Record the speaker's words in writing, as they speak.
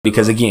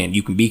Because again,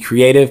 you can be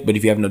creative, but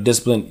if you have no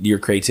discipline, your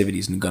creativity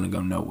isn't going to go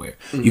nowhere.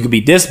 Mm-hmm. You can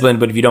be disciplined,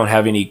 but if you don't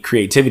have any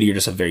creativity, you're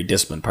just a very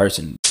disciplined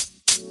person.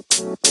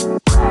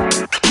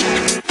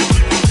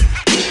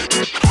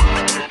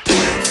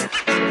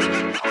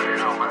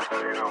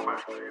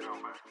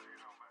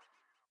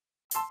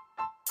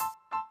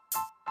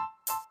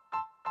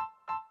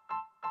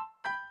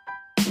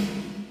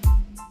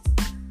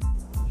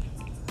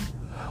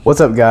 What's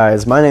up,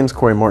 guys? My name's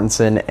Corey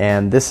Mortensen,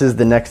 and this is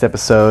the next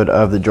episode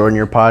of the Jordan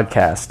Year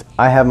Podcast.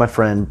 I have my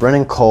friend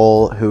Brennan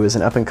Cole, who is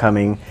an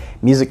up-and-coming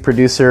music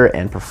producer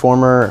and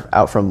performer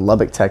out from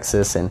Lubbock,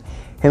 Texas, and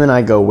him and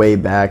I go way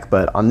back,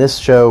 but on this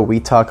show, we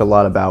talk a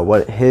lot about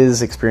what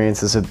his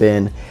experiences have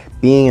been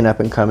being an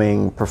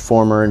up-and-coming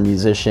performer and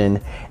musician,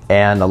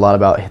 and a lot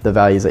about the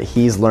values that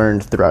he's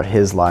learned throughout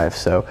his life.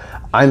 So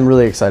I'm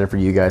really excited for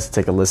you guys to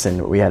take a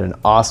listen. We had an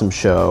awesome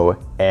show,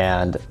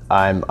 and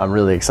I'm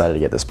really excited to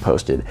get this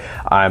posted.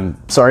 I'm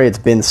sorry it's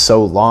been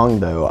so long,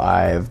 though.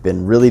 I've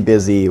been really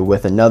busy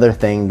with another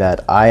thing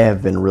that I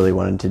have been really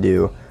wanting to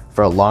do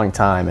for a long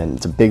time, and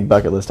it's a big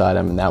bucket list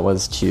item, and that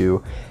was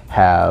to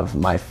have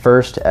my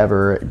first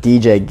ever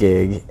DJ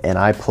gig, and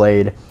I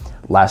played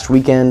last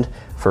weekend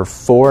for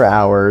 4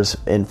 hours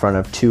in front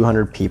of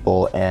 200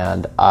 people,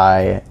 and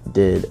I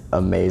did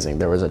amazing.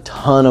 There was a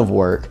ton of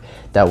work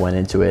that went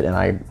into it, and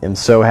I am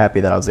so happy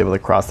that I was able to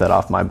cross that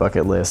off my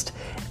bucket list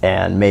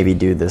and maybe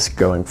do this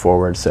going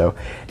forward. So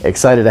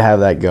excited to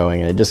have that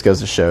going, and it just goes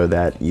to show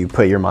that you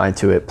put your mind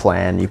to it,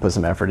 plan, you put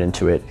some effort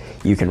into it,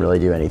 you can really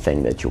do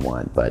anything that you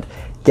want. But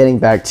getting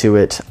back to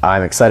it,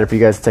 I'm excited for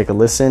you guys to take a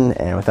listen,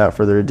 and without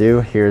further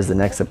ado, here's the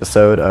next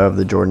episode of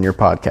the Jordan Year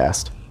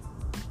Podcast.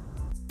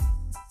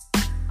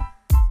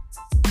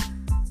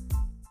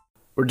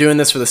 We're doing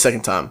this for the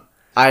second time.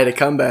 I had to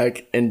come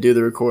back and do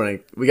the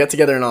recording. We got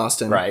together in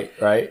Austin. Right.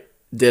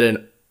 Did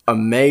an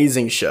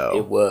amazing show.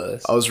 It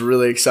was. I was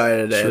really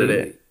excited to edit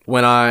it.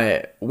 When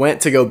I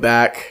went to go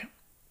back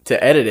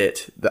to edit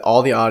it,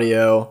 all the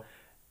audio,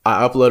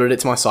 I uploaded it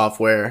to my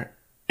software,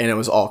 and it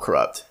was all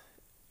corrupt.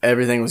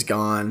 Everything was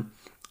gone.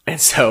 And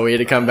so we had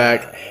to come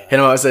back, hit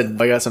him up. I said,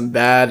 I got some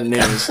bad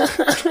news.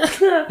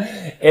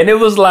 And it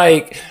was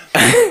like,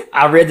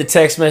 I read the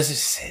text message and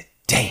said,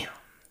 damn.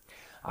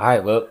 All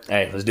right, well,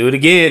 hey, let's do it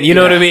again. You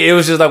know what I mean? It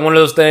was just like one of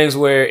those things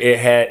where it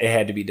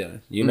had to be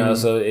done. You know,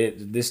 so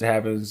this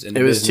happens. In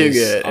it was too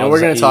good, and we're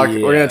gonna talk.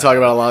 Yeah. We're gonna talk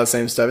about a lot of the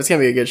same stuff. It's gonna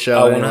be a good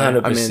show.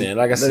 100%. I mean,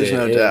 like I said, there's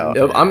no doubt.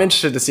 I'm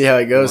interested to see how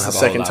it goes the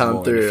second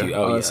time through.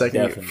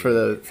 For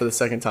the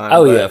second time.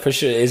 Oh yeah, for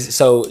sure.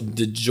 So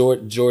the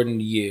Jordan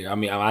Year. I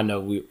mean, I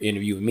know we're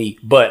interviewing me,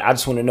 but I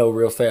just want to know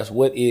real fast,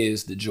 what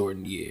is the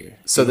Jordan Year?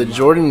 So the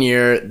Jordan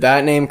Year,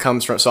 that name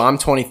comes from. So I'm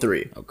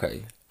 23.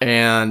 Okay.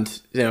 And,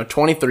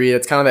 23,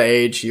 that's kind of the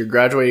age. You're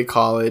graduating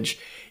college,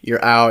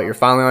 you're out, you're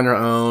finally on your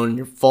own,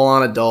 you're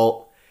full-on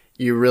adult.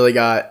 You really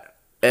got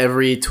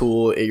every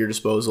tool at your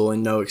disposal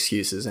and no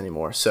excuses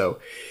anymore. So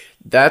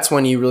that's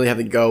when you really have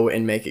to go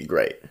and make it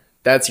great.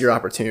 That's your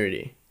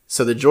opportunity.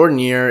 So the Jordan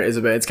Year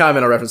it's kind of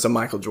in a reference to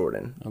Michael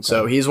Jordan. Okay.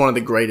 So he's one of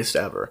the greatest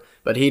ever.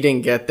 But he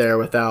didn't get there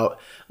without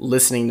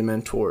listening to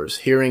mentors,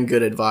 hearing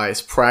good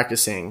advice,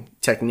 practicing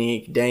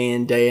technique day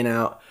in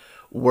out,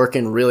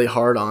 working really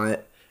hard on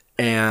it.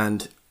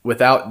 And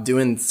without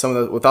doing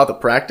without the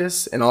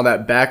practice and all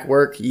that back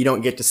work, you don't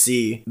get to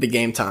see the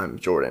game time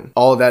Jordan.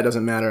 All of that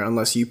doesn't matter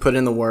unless you put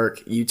in the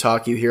work, you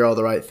talk, you hear all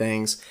the right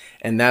things.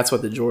 And that's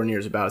what the Jordan Year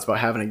is about. It's about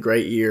having a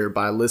great year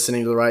by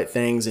listening to the right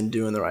things and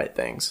doing the right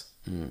things.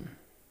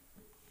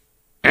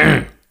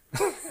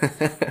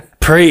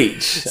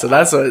 Preach. So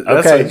that's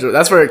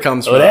where it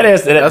comes from.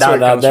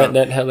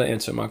 That hella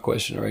answered my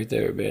question right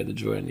there, man. The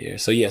Jordan Year.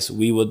 So yes,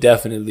 we will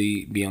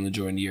definitely be on the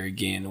Jordan Year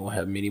again, and we'll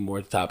have many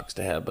more topics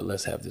to have. But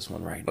let's have this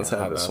one right now. Let's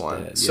have this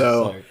one. Yes,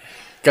 so,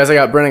 guys, I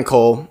got Brennan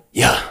Cole.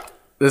 Yeah.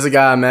 This is a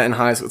guy I met in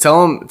high school.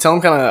 Tell him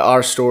kind of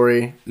our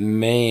story.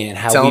 Man,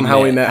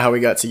 how we met, how we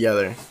got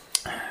together.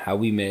 How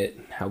we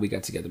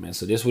got together, man.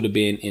 So this would have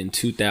been in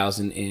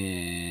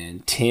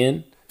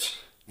 2010.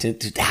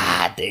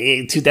 2010. Yeah,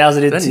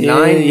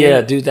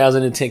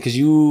 2010.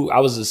 Because I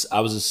was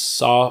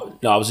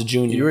a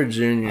junior. You were a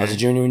junior. I was a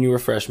junior when you were a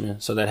freshman.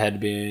 So that had to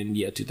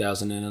be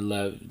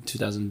 2011.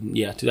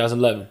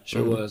 2011.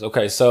 Sure was.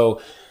 Okay,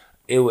 so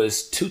it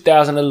was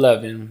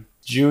 2011,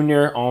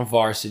 junior on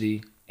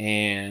varsity,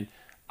 and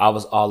I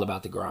was all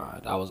about the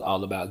grind. I was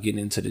all about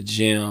getting into the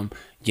gym,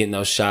 getting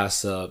those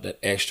shots up, that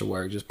extra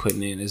work, just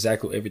putting in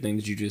exactly everything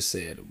that you just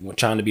said.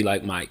 Trying to be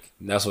like Mike.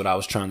 That's what I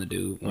was trying to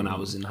do when I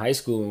was in high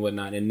school and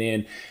whatnot. And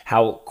then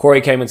how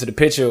Corey came into the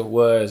picture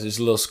was this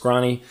little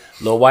scrawny,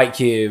 little white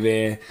kid,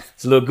 man.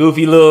 It's a little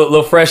goofy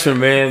little freshman,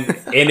 man.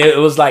 And it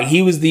was like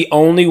he was the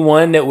only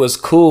one that was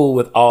cool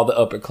with all the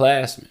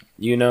upperclassmen.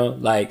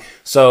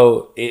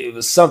 So it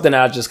was something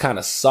I just kind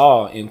of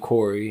saw in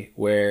Corey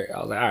where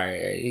I was like, all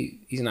right,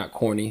 he's not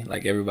corny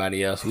like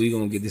everybody else. We're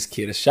going to give this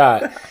kid a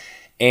shot.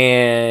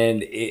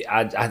 And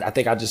I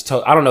think I just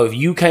told, I don't know if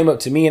you came up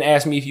to me and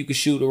asked me if you could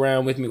shoot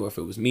around with me or if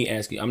it was me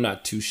asking. I'm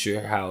not too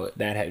sure how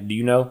that happened. Do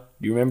you know?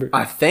 Do you remember?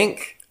 I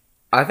think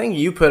I think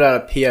you put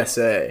out a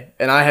PSA,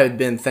 and I had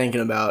been thinking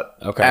about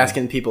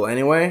asking people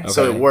anyway,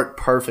 so it worked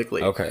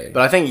perfectly. Okay.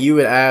 But I think you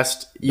had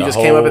asked, you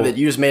came up with it,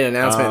 you just made an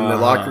announcement in the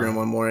locker room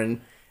one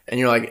morning, and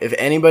you're like, if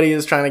anybody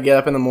is trying to get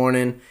up in the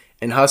morning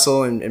and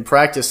hustle and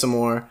practice some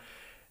more,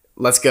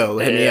 let's go,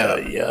 hit me up.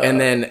 Yeah. And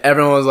then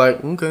everyone was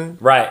like, okay.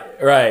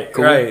 Right,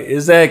 cool. Right,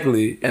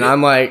 exactly. And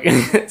I'm like,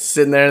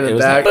 sitting there in the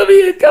back. Like,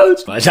 be a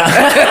coach.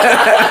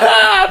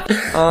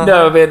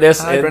 No, man,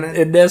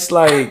 that's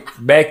like,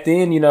 back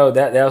then, you know,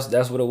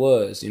 that's what it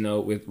was. You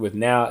know, with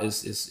now,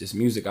 it's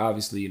music,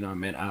 obviously, you know,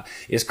 man.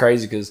 It's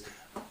crazy because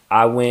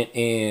I went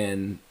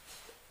in,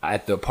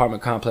 at the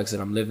apartment complex that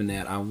I'm living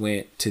at, I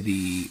went to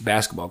the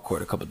basketball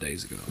court a couple of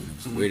days ago. It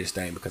was the weirdest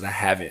thing because I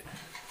haven't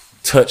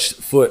touched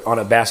foot on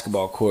a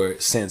basketball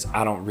court since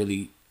I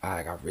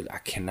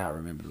cannot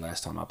remember the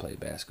last time I played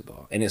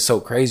basketball. And it's so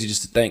crazy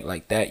just to think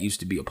like that used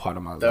to be a part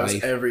of my life. That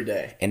was every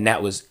day. And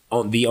that was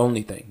the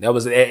only thing. That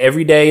was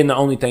every day and the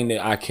only thing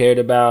that I cared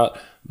about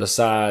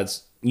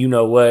besides you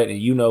know what and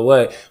you know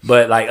what.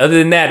 But like other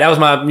than that, that was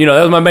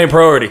my main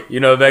priority.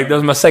 You know, that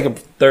was my second,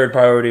 third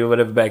priority or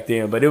whatever back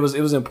then. But it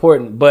was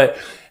important. But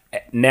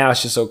now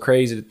it's just so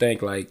crazy to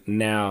think like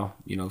now,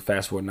 you know,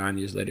 fast forward 9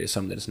 years later, it's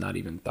something that's not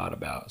even thought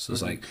about. So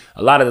it's like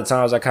a lot of the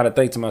times I kind of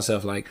think to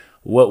myself like,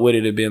 what would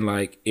it have been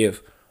like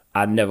if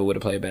I never would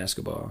have played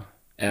basketball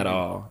at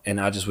all and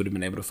I just would have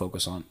been able to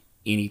focus on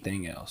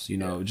anything else, you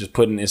know, just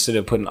instead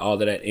of putting all of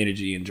that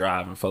energy and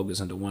drive and focus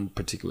into one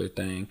particular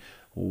thing,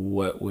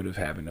 what would have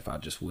happened if I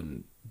just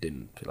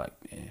didn't feel like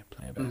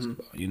playing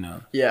basketball, you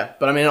know? Yeah,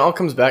 but I mean, it all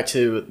comes back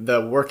to the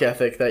work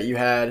ethic that you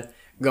had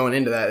going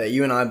into that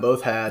you and I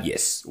both had.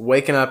 Yes.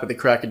 Waking up at the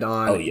crack of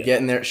dawn,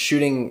 getting there,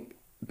 shooting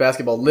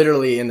basketball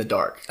literally in the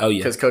dark. Oh, yeah.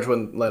 Because Coach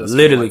wouldn't let us.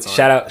 Literally.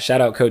 Shout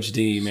out Coach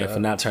D, man, for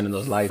not turning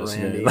those lights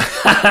on.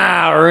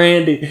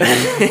 Randy.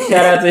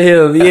 Shout out to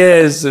him.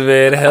 Yes,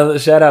 man.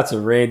 Shout out to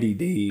Randy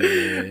D,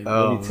 man.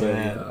 Oh,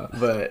 man.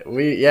 But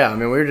we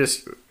were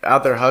just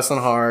out there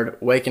hustling hard,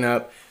 waking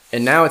up,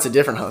 and now it's a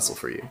different hustle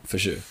for you. For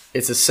sure.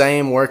 It's the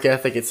same work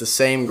ethic. It's the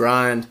same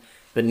grind,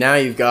 but now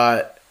you've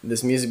got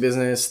this music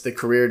business, the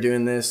career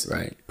doing this,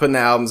 right, putting the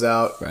albums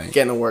out,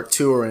 getting to work,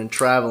 touring,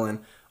 traveling,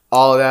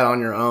 all of that on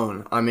your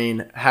own. I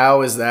mean,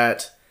 how is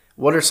that?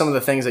 What are some of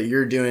the things that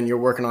you're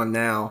working on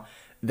now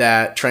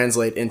that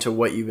translate into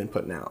what you've been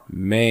putting out?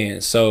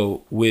 Man,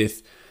 so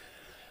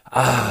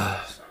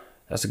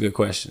that's a good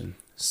question.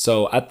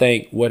 So I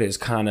think what has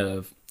kind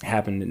of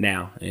happened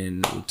now,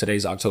 and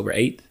today's October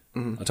 8th,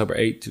 October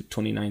 8th,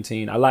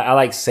 2019. I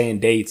like saying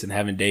dates and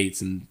having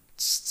dates and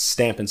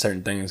stamping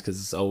certain things because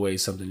it's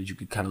always something that you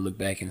could kind of look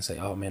back and say,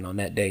 oh man, on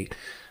that date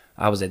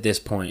I was at this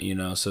point, you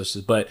know. So it's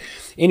just, but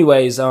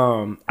anyways,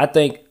 I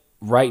think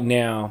right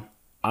now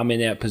I'm in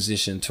that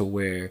position to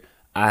where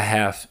I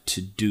have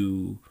to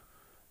do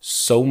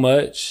so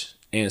much,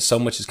 and so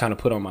much is kind of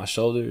put on my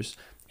shoulders,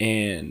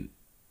 and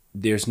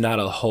there's not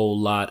a whole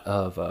lot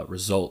of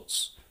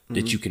results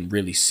that you can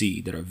really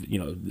see that are, you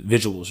know,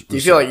 visuals. Do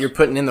you feel like you're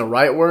putting in the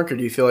right work, or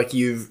do you feel like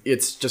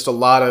it's just a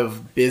lot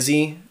of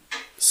busy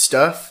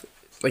stuff?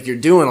 Like you're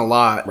doing a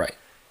lot, right?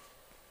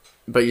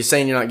 But you're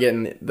saying you're not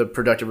getting the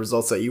productive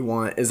results that you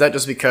want. Is that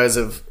just because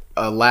of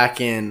a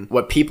lack in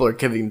what people are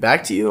giving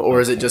back to you,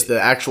 or is it just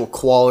the actual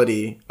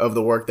quality of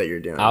the work that you're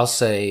doing? I'll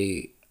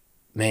say,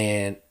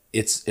 man,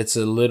 it's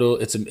a little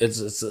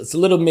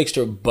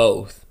mixture of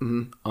both.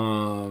 But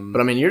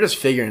I mean, you're just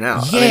figuring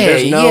out. Yeah,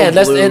 I mean,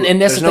 that's the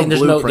thing.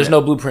 There's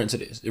no blueprint to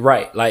this,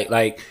 right?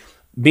 Like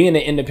being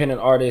an independent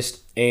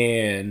artist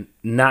and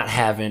not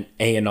having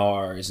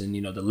A&Rs and,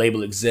 you know, the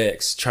label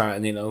execs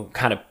trying, you know,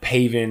 kind of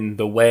paving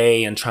the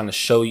way and trying to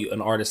show you an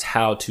artist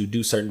how to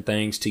do certain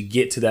things to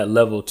get to that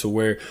level to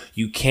where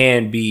you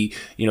can be,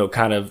 you know,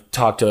 kind of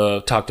talked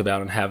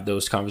about and have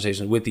those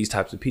conversations with these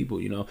types of people.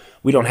 You know,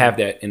 we don't have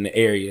that in the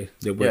area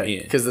that we're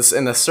in. Because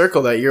in the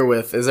circle that you're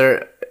with, is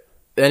there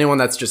anyone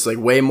that's just like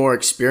way more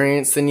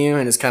experienced than you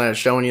and is kind of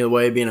showing you the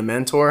way, being a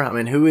mentor? I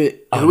mean, who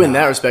in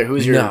that respect,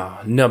 who's your...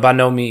 No, by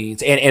no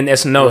means. And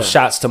there's no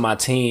shots to my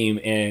team,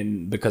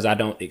 and because I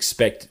don't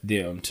expect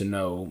them to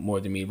know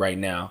more than me right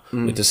now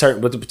with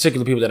the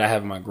particular people that I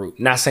have in my group.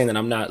 Not saying that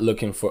I'm not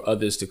looking for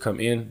others to come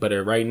in, but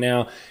right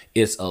now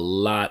it's a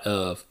lot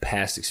of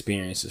past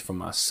experiences for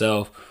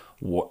myself,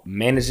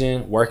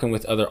 managing, working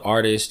with other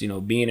artists, you know,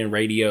 being in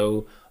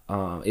radio.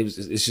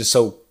 It's just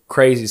so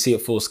crazy to see it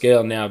full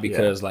scale now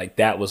because like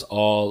that was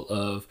all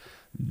of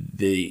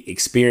the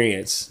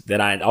experience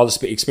that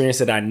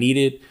I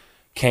needed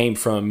came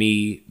from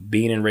me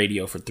being in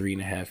radio for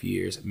 3.5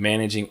 years,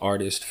 managing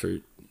artists for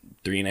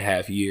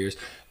 3.5 years,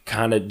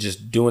 kind of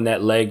just doing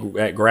that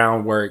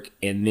groundwork,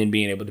 and then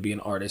being able to be an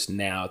artist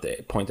now at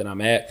the point that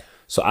I'm at.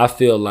 So I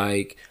feel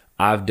like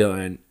I've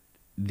done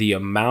the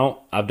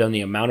amount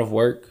of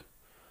work,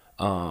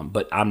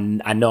 but I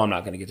know I'm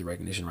not going to get the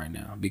recognition right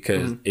now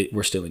because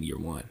we're still in year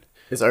one.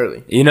 It's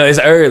early. You know, it's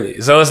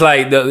early. So it's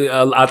like,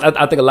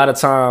 I think a lot of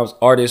times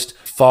artists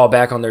fall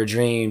back on their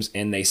dreams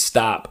and they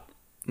stop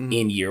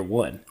in year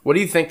one. What do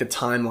you think the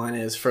timeline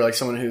is for like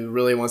someone who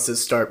really wants to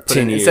start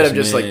putting instead of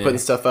just like putting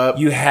stuff up?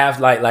 You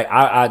have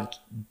I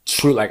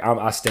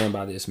stand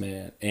by this,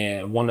 man.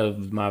 And one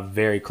of my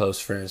very close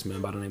friends,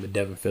 man, by the name of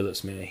Devin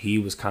Phillips, man, he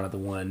was kind of the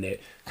one that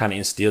kind of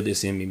instilled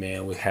this in me,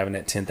 man, with having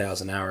that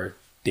 10,000 hour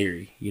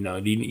theory. You know,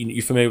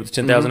 you familiar with the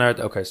 10,000 hour?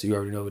 Okay, so you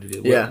already know what it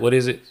is. Yeah. What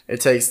is it? It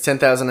takes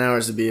 10,000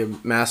 hours to be a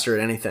master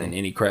at anything. In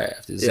any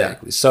craft,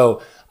 exactly. Yeah.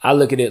 So I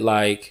look at it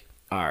like,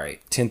 all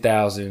right,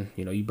 10,000,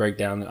 you know, you break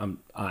down,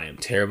 I am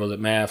terrible at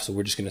math, so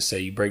we're just going to say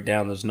you break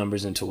down those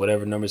numbers into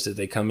whatever numbers that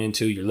they come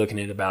into, you're looking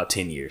at about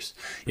 10 years.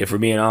 If we're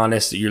being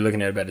honest, you're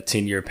looking at about a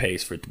 10-year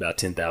pace for about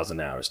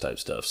 10,000 hours type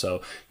stuff.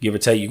 So give or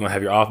take, you're going to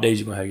have your off days,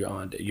 you're going to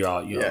have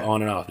your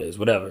on and off days,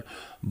 whatever.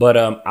 But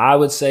I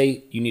would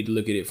say you need to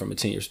look at it from a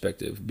 10-year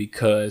perspective,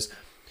 because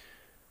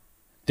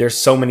there's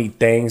so many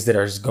things that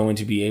are going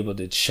to be able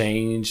to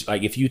change.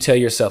 Like if you tell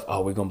yourself,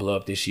 oh, we're going to blow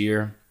up this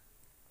year,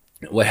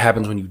 what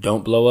happens when you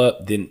don't blow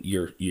up? Then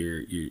your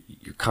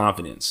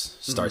confidence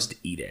starts to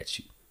eat at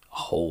you a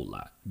whole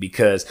lot,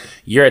 because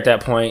you're at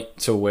that point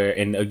to where,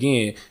 and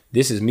again,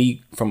 this is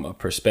me from a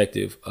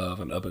perspective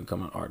of an up and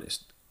coming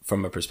artist,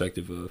 from a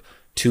perspective of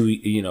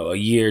a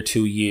year,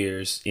 2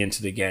 years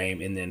into the game,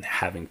 and then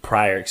having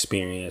prior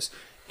experience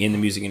in the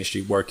music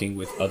industry, working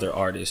with other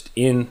artists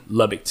in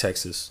Lubbock,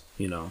 Texas,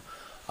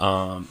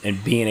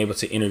 and being able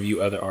to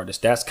interview other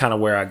artists. That's kind of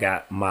where I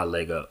got my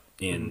leg up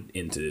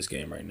into this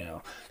game right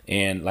now.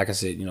 And like I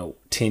said,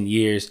 10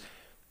 years,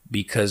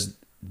 because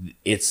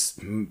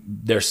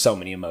there's so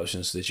many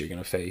emotions that you're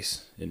going to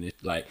face. And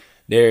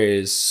there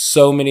is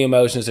so many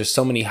emotions. There's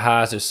so many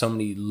highs. There's so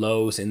many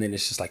lows. And then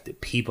it's just like the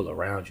people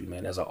around you,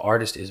 man. As an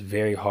artist, it's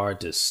very hard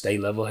to stay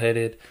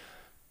level-headed,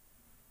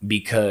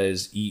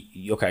 because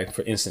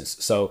for instance,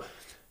 so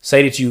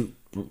say that you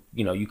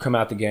come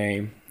out the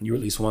game, you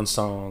release one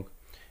song,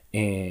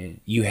 and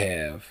you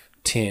have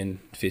 10,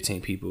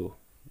 15 people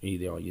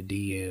either on your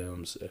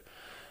DMs or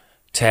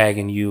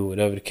tagging you,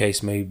 whatever the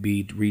case may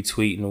be,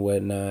 retweeting or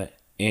whatnot,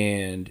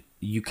 and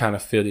you kind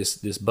of feel this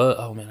buzz.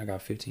 Oh man, I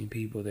got 15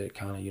 people that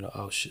kind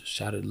of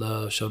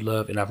showed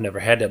love, and I've never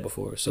had that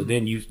before. So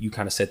then you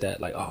kind of set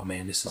that like, oh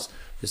man, this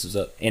is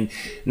up. And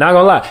not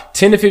gonna lie,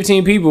 10 to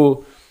 15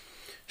 people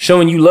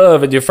showing you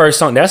love at your first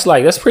song,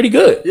 that's pretty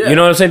good. Yeah. You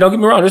know what I'm saying? Don't get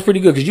me wrong, that's pretty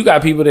good, because you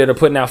got people that are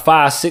putting out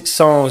 5, 6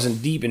 songs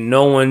and deep, and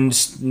no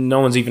one's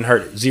even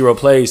heard it. 0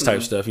 plays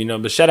type stuff,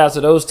 But shout out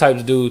to those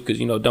types of dudes,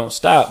 because don't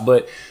stop.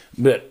 But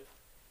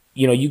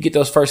you get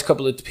those first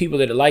couple of people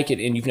that like it,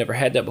 and you've never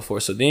had that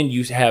before. So then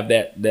you have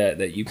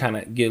that you kind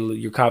of get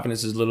your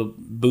confidence is a little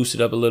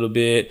boosted up a little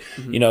bit.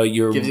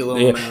 You're gives you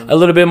a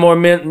little bit more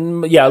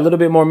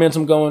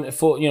momentum going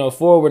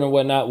forward and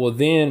whatnot. Well,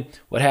 then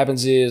what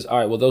happens is, all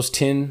right, well, those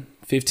 10,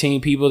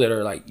 15 people that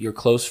are like your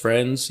close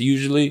friends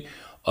usually,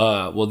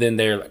 well, then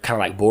they're kind of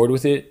like bored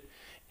with it,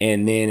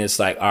 and then it's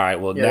like, all right,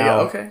 well,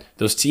 okay,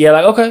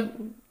 okay,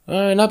 all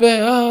right, not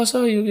bad. Oh, I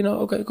saw you,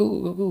 okay,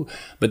 cool.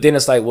 But then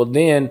it's like, well,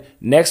 then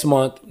next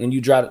month when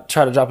you try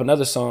to drop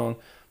another song,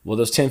 well,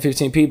 those 10,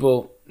 15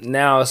 people,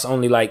 now it's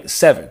only like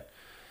 7,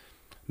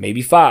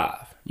 maybe 5,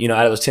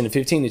 out of those 10 to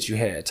 15 that you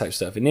had type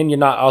stuff. And then you're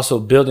not also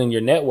building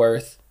your net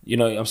worth, your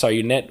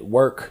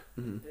network,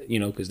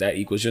 because that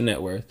equals your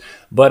net worth.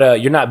 But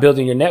you're not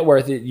building your net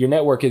worth. Your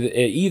network is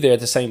either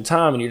at the same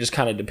time, and you're just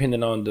kind of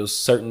dependent on those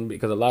certain,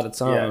 because a lot of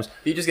times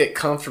you just get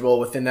comfortable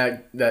within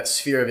that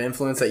sphere of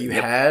influence that you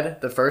had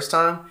the first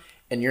time,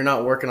 and you're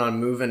not working on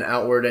moving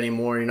outward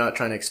anymore. You're not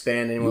trying to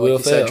expand anymore. Like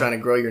you said, trying to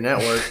grow your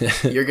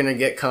network. You're gonna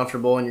get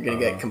comfortable, and you're gonna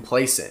get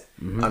complacent.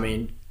 I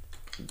mean,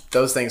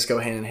 those things go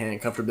hand in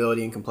hand.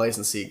 Comfortability and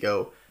complacency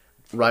go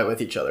right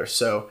with each other.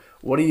 So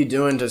what are you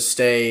doing to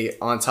stay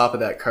on top of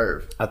that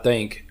curve? I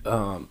think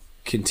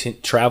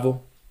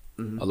travel,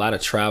 a lot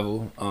of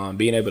travel,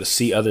 being able to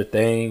see other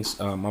things.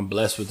 I'm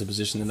blessed with the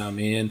position that I'm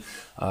in,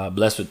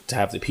 blessed to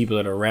have the people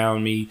that are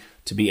around me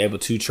to be able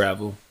to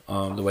travel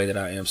the way that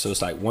I am. So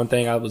it's like, one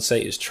thing I would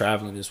say is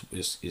traveling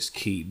is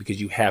key, because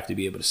you have to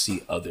be able to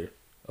see other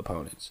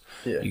opponents.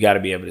 Yeah. You got to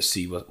be able to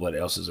see what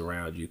else is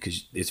around you,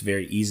 because it's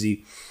very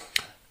easy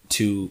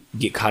to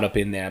get caught up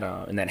in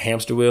that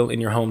hamster wheel in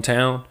your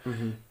hometown,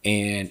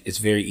 and it's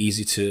very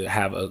easy to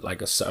have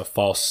a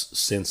false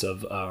sense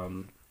of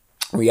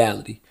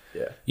reality.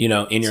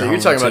 Yeah, in your. So you're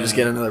talking about just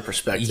getting another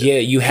perspective. Yeah,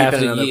 you have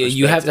to.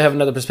 You have to have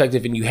another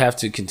perspective, and you have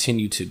to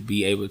continue to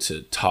be able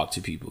to talk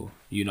to people,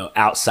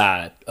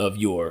 outside of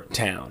your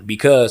town,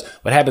 because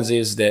what happens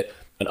is that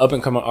an up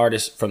and coming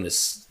artist from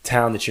this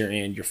town that you're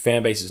in, your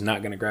fan base is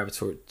not going to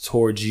gravitate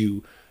towards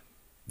you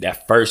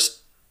that first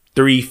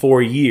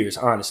 3-4 years,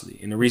 honestly.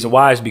 And the reason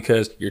why is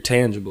because you're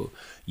tangible.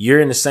 You're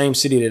in the same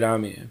city that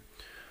I'm in.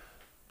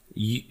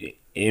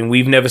 And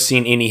we've never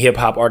seen any hip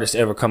hop artists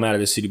ever come out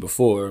of this city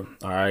before.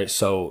 All right.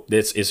 So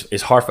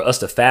it's hard for us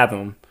to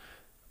fathom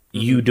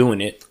you doing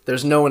it.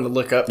 There's no one to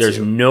look up to. There's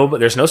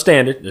no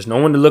standard. There's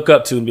no one to look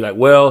up to and be like,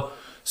 well,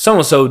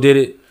 so-and-so did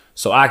it,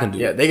 so I can do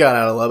it. Yeah, they got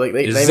out of Lubbock.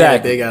 They made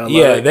it big out of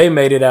Lubbock. Yeah, they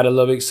made it out of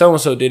Lubbock.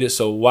 So-and-so did it,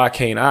 so why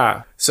can't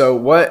I? So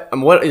what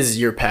is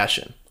your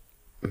passion?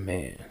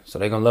 Man, so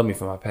they're going to love me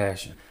for my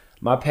passion.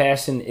 My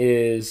passion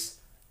is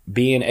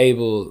being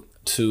able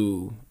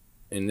to,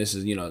 and this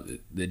is,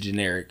 the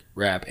generic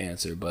rap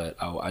answer, but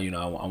I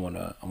want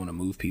to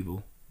move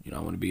people. I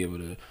want to be able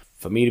to,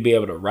 for me to be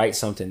able to write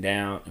something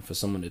down and for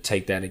someone to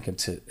take that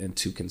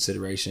into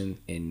consideration,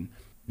 and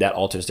that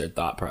alters their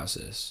thought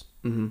process.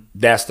 Mm-hmm.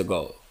 That's the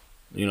goal.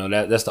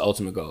 That's the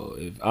ultimate goal.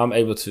 If I'm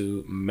able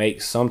to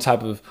make some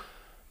type of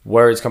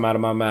words come out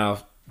of my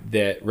mouth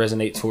that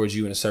resonate towards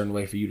you in a certain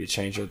way for you to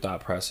change your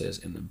thought process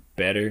in the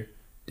better,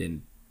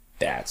 then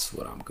that's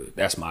what I'm good.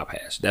 That's my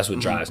passion. That's what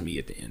drives me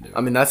at the end of it.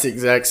 I mean, that's the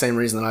exact same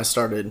reason that I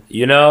started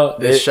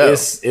this show.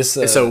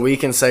 It's so we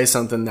can say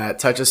something that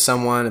touches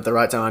someone at the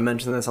right time. I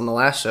mentioned this on the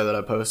last show that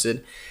I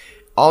posted.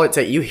 All it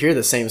takes, you hear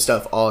the same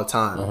stuff all the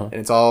time. And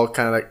it's all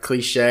kind of like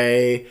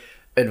cliche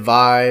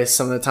advice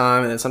some of the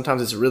time. And then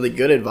sometimes it's really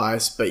good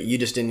advice, but you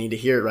just didn't need to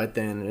hear it right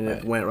then. And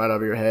it went right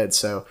over your head.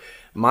 So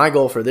my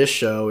goal for this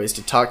show is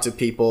to talk to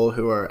people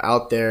who are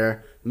out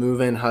there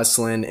moving,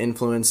 hustling,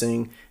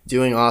 influencing,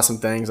 doing awesome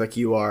things like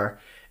you are,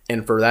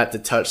 and for that to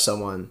touch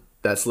someone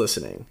that's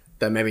listening,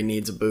 that maybe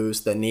needs a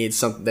boost, that needs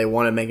something, they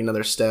want to make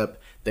another step,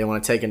 they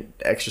want to take an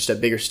extra step,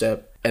 bigger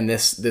step, and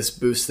this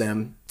boosts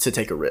them to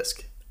take a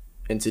risk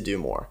and to do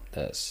more.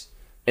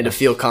 And to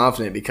feel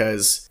confident,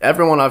 because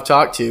everyone I've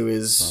talked to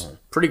is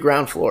pretty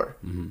ground floor.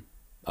 Mm-hmm.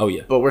 Oh,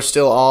 yeah. But we're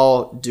still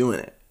all doing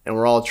it, and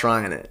we're all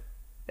trying it.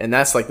 And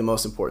that's like the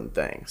most important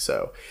thing.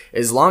 So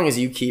as long as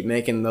you keep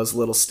making those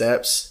little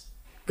steps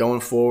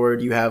going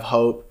forward, you have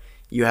hope,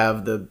 you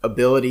have the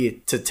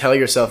ability to tell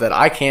yourself that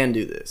I can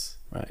do this.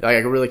 Right. Like, I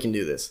really can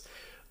do this.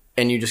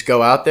 And you just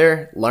go out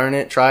there, learn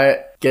it, try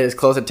it, get as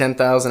close to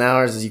 10,000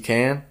 hours as you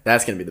can.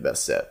 That's going to be the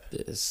best step.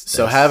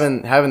 So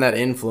having that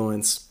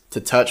influence to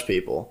touch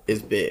people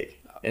is big.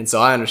 And so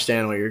I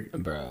understand why you're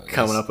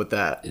coming up with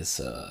that.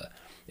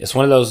 It's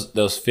one of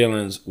those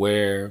feelings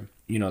where,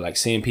 like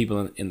seeing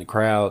people in the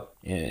crowd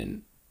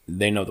and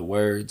they know the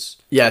words.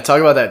 Yeah, talk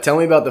about that. Tell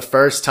me about the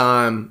first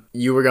time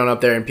you were going up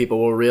there and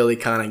people were really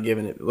kind of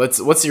giving it.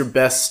 What's your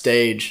best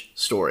stage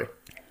story?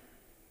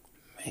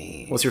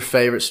 Man. What's your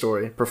favorite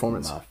story,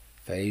 performance? My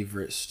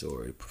favorite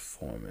story,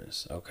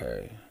 performance.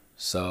 Okay.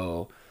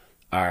 So,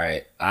 all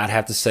right. I'd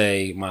have to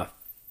say my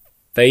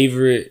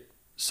favorite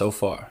so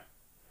far.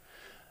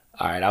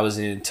 All right. I was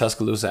in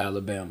Tuscaloosa,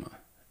 Alabama.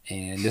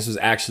 And this was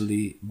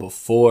actually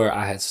before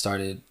I had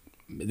started.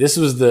 This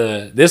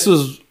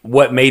was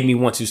what made me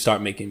want to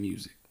start making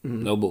music.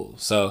 Mm-hmm. No bull.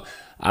 So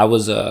I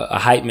was a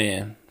hype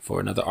man for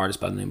another artist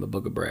by the name of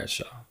Booker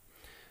Bradshaw.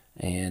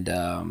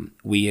 And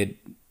we had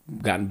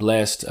gotten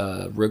blessed.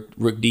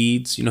 Rook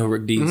Deeds. You know who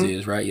Rook Deeds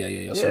is, right?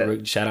 Yeah.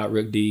 So shout out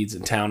Rook Deeds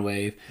and Town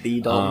Wave.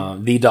 The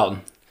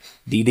Dalton.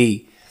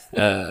 DD.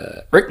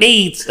 Rook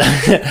Deeds.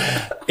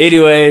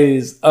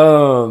 Anyways,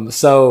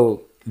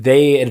 so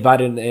they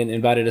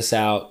invited us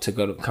out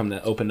to come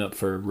to open up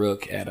for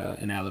Rook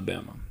in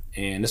Alabama.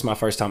 And this is my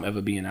first time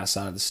ever being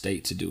outside of the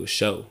state to do a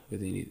show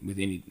with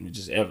any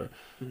just ever.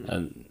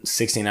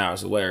 16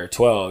 hours away, or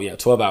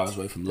 12 hours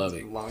away from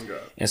Lubbock. Long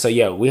drive. And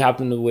so we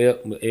hopped in the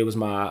whip. It was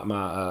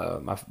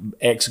my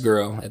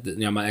ex-girl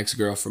my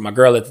ex-girl for my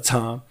girl at the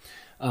time.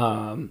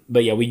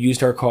 But we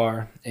used her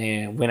car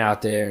and went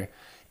out there,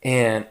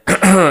 and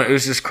it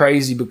was just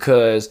crazy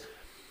because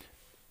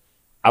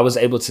I was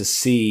able to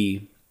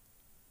see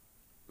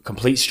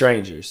complete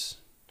strangers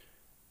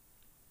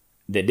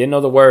that didn't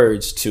know the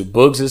words to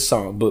Boogs'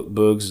 song.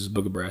 Boogs is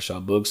Booker Bradshaw,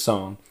 Boogs'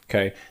 song.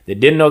 Okay, they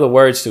didn't know the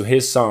words to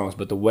his songs,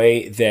 but the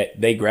way that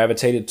they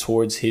gravitated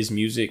towards his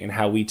music and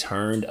how we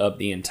turned up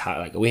the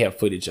entire, we have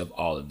footage of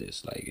all of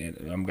this.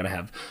 And I'm gonna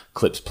have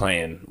clips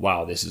playing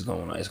while this is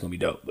going on. It's gonna be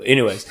dope. But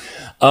anyways,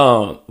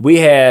 we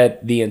had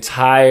the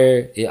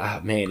entire.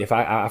 If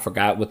I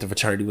forgot what the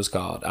fraternity was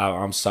called,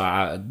 I'm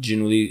sorry. I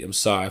genuinely am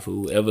sorry for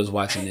whoever's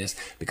watching this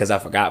because I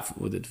forgot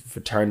what the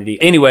fraternity.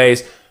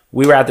 Anyways.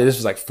 We were out there. This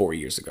was like 4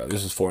 years ago.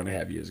 This was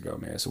 4.5 years ago,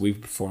 man. So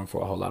we've performed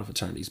for a whole lot of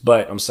fraternities.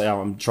 But I'm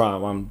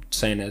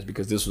saying that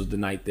because this was the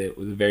night that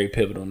was a very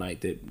pivotal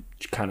night that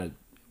kind of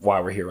why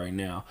we're here right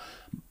now.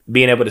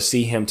 Being able to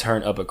see him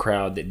turn up a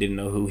crowd that didn't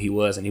know who he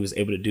was, and he was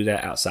able to do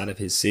that outside of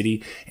his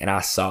city, and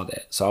I saw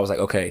that. So I was like,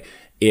 okay,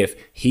 if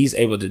he's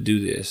able to do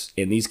this,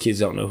 and these kids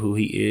don't know who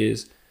he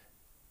is,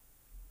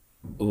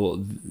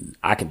 well,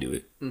 I can do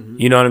it. Mm-hmm.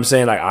 You know what I'm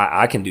saying? Like,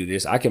 I can do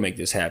this. I can make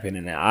this happen.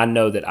 And I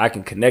know that I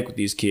can connect with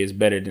these kids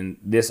better than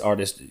this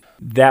artist.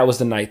 That was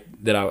the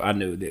night that I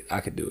knew that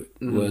I could do it.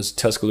 Mm-hmm. Was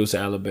Tuscaloosa,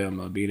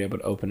 Alabama, being able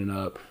to open it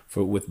up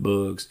with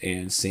Boogs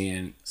and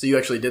seeing. So you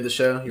actually did the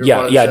show? I did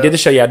the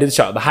show. Yeah, I did the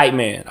show. The hype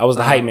man. I was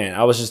the hype man.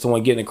 I was just the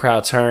one getting the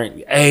crowd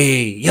turned.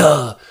 Hey,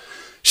 yeah,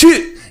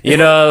 shit. You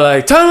know,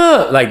 like, turn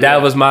up. Like,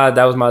 that was my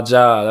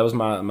job. That was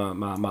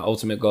my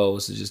ultimate goal,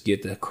 was to just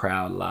get the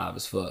crowd live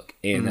as fuck.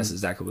 And that's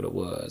exactly what it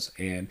was.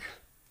 And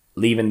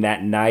leaving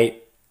that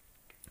night,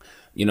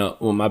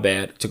 my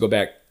bad, to go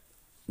back,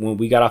 when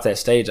we got off that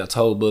stage, I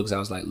told Boogs, I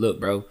was like, look,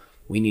 bro,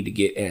 we need to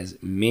get as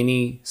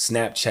many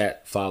Snapchat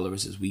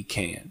followers as we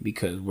can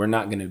because we're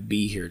not going to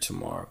be here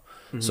tomorrow.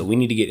 So we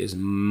need to get as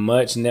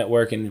much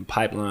networking and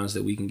pipelines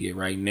that we can get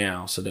right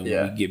now, so that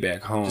when we get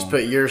back home, just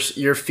put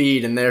your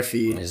feed in their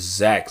feed.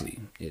 Exactly.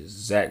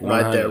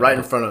 Right there, right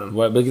in front of them.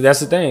 Well, but that's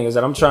the thing, is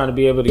that I'm trying to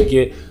be able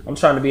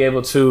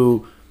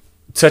to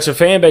touch a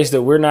fan base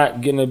that we're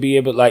not gonna be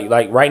able,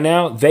 like right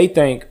now they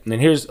think, and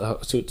here's so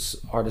it's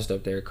artists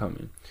up there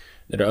coming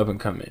that are up and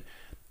coming.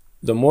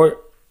 The more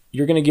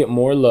you're gonna get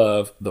more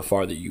love, the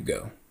farther you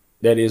go.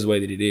 That is the way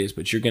that it is,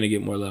 but you're gonna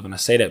get more love, and I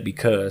say that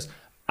because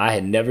I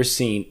had never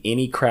seen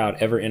any crowd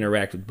ever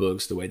interact with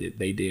Books the way that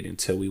they did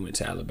until we went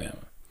to Alabama.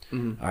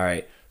 Mm-hmm. All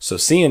right. So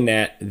seeing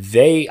that,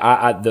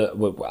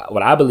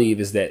 what I believe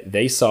is that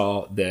they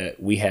saw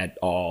that we had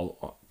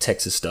all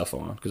Texas stuff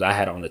on, because I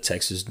had on the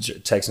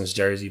Texans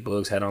jersey.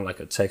 Books had on like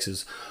a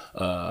Texas,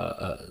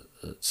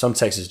 some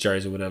Texas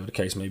jersey, whatever the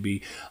case may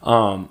be.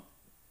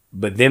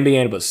 But then being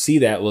able to see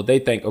that, well, they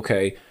think,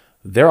 okay,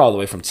 they're all the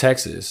way from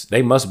Texas.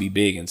 They must be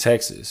big in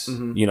Texas,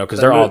 because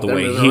they're all the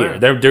way here.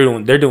 They're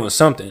doing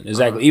something.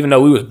 Exactly. Even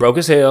though we was broke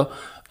as hell.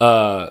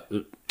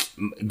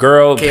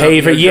 Girl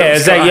paid for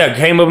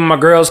came up in my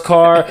girl's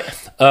car.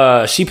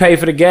 She paid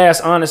for the gas,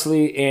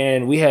 honestly,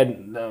 and we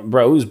had we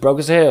was broke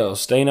as hell,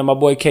 staying at my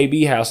boy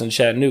KB house in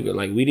Chattanooga.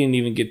 Like, we didn't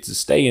even get to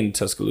stay in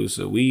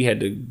Tuscaloosa. We had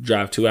to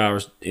drive 2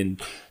 hours in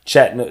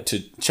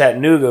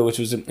Chattanooga, which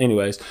was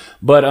anyways.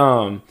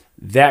 But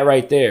that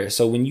right there.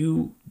 So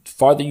when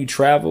farther you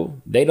travel,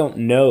 they don't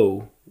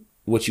know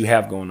what you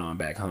have going on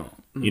back home.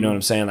 You know what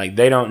I'm saying? Like,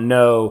 they don't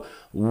know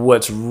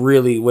what is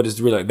really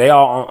like. The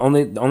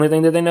only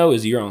thing that they know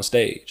is you're on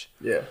stage.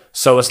 Yeah.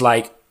 So it's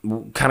like,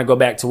 kind of go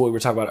back to what we were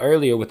talking about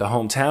earlier with the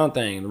hometown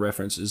thing. The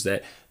reference is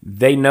that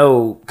they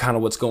know kind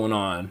of what's going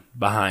on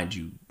behind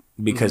you,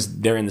 because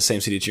they're in the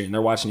same city that you're in.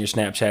 They're watching your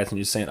Snapchats and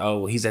you're saying, oh,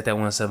 well, he's at that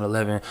one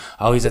 7-Eleven.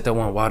 Oh, he's at that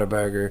one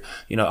Whataburger.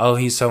 Oh,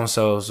 he's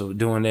so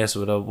doing this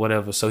or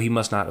whatever. So he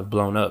must not have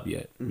blown up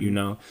yet,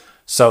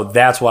 So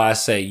that's why I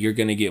say you're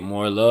going to get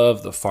more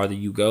love the farther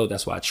you go.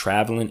 That's why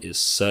traveling is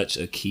such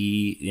a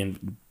key.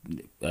 And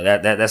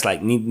that's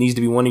like needs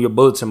to be one of your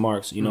bulletin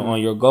marks, on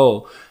your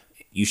goal.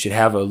 You should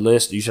have a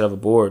list. You should have a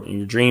board, in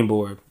your dream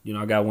board.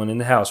 I got one in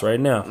the house right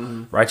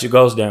now. Write your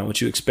goals down,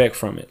 what you expect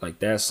from it. Like,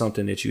 that's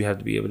something that you have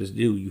to be able to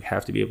do. You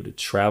have to be able to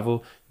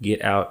travel,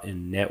 get out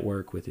and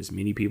network with as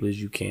many people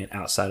as you can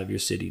outside of your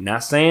city.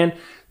 Not saying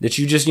that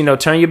you just,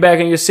 turn your back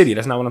on your city.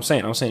 That's not what I'm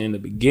saying. I'm saying in the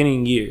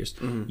beginning years,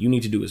 you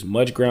need to do as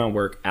much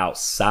groundwork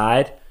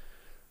outside,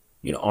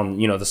 on,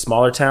 the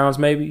smaller towns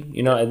maybe,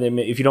 and then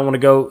if you don't want to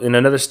go in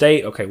another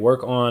state, okay,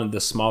 work on the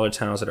smaller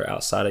towns that are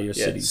outside of your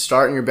city.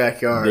 Start in your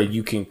backyard. That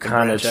you can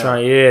kind of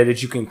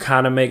that you can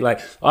kind of make, like,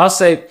 I'll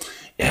say,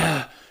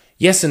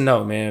 yes and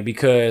no, man,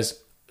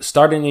 because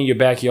starting in your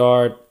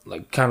backyard,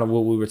 like kind of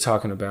what we were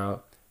talking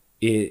about,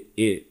 it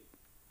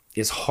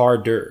is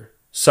harder.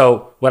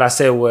 So what I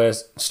said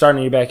was, starting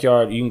in your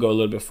backyard, you can go a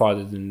little bit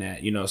farther than that,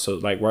 so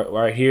like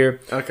right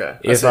here. Okay.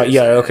 It's like,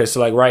 okay.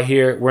 So like right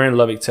here, we're in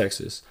Lubbock,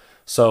 Texas.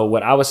 So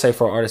what I would say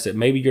for artists that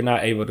maybe you're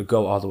not able to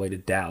go all the way to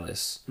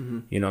Dallas,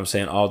 you know what I'm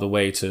saying, all the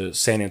way to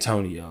San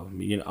Antonio,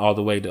 all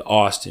the way to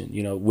Austin,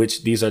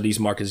 which these are these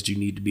markets that you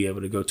need to be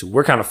able to go to.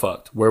 We're kind of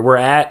fucked. Where we're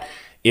at,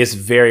 it's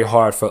very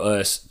hard for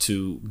us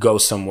to go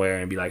somewhere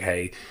and be like,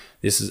 hey,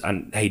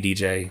 hey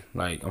DJ,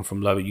 like, I'm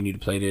from Lubbock, you need to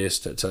play this,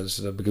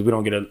 because we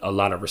don't get a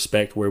lot of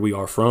respect where we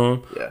are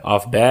from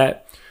off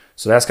bat.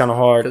 So that's kind of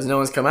hard. Because no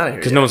one's come out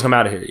of here. No one's come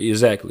out of here.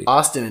 Exactly.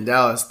 Austin and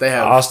Dallas, they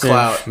have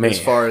clout, man, as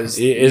far as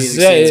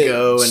music scenes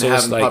go, and so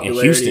having like popularity.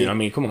 In Houston, I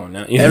mean, come on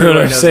now. You know what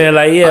I'm saying?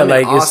 Like, yeah,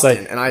 like Austin, it's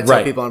like, and I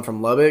tell people I'm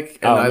from Lubbock,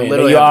 and I man,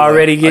 literally you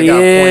already get I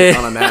got points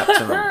on a map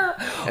to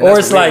them. Or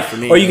it's like,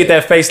 or you get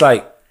that face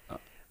like,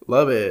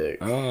 Lubbock.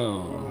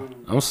 Oh,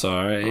 I'm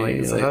sorry. Like,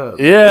 it's like, a hub.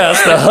 Yeah,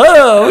 it's the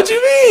hub. What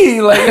you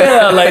mean? Like,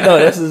 yeah, like, no,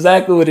 that's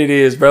exactly what it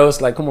is, bro.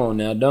 It's like, come on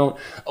now, don't.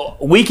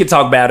 We can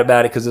talk bad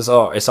about it because it's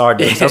our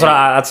days. That's what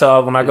I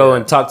tell when I go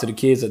and talk to the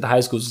kids at the high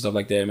schools and stuff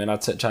like that, man. I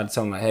try to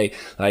tell them, like, hey,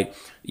 like,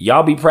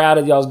 y'all be proud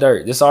of y'all's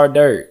dirt. This our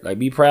dirt. Like,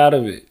 be proud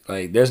of it.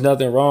 Like, there's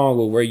nothing wrong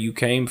with where you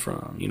came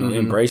from.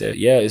 Embrace it.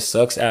 Yeah, it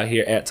sucks out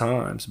here at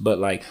times, but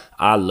like,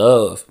 I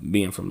love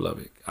being from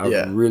Lubbock.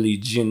 I really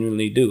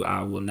genuinely do.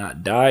 I will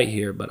not die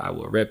here, but I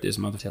will rep this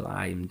mother till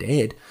I am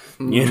dead.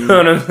 You know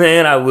what I'm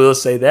saying? I will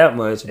say that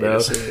much, bro.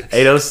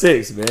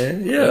 806,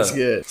 man. Yeah. That's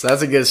good. So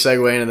that's a good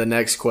segue into the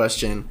next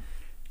question.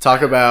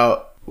 Talk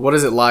about, what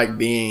is it like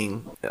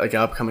being like an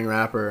upcoming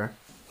rapper,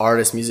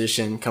 artist,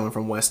 musician coming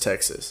from West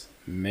Texas?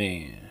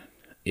 Man,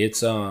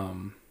 it's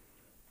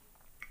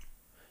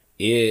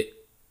it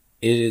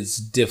is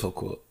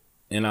difficult.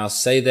 And I'll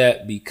say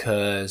that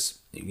because,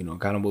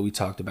 kind of what we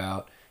talked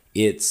about,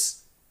 it's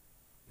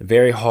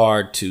very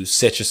hard to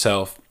set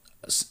yourself,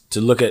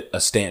 to look at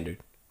a standard,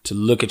 to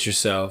look at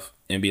yourself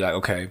and be like,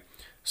 okay,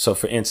 so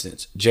for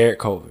instance, Jared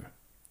Culver.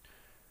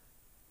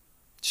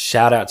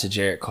 Shout out to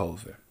Jared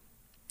Culver.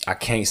 I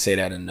can't say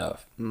that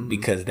enough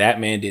because that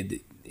man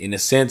did, in a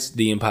sense,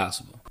 the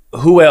impossible.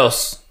 Who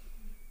else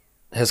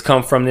has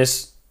come from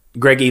this?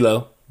 Greg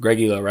Elo,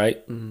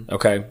 right?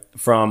 Okay.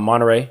 From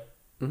Monterey,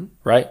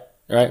 right?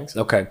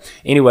 Okay.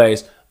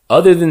 Anyways,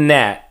 other than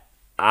that,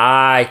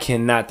 I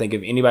cannot think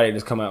of anybody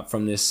that's come out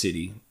from this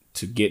city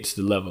to get to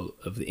the level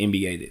of the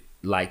NBA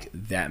like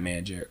that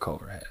man Jarrett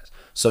Culver has.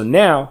 So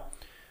now,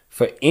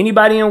 for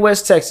anybody in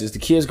West Texas, the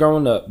kids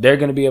growing up, they're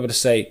going to be able to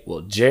say,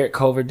 well, Jarrett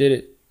Culver did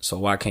it, so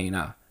why can't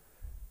I?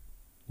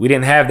 We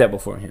didn't have that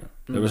before him.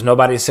 There was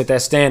nobody to set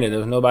that standard. There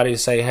was nobody to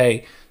say,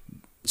 hey,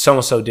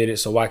 so-and-so did it,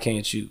 so why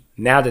can't you?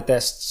 Now that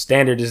that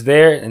standard is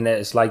there and that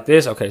it's like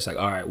this, okay, it's like,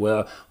 all right,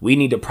 well, we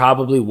need to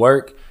probably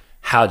work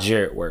how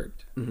Jarrett worked.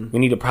 We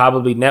need to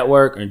probably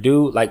network or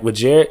do like with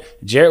Jarrett.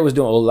 Jarrett was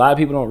doing a lot of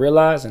people don't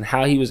realize and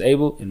how he was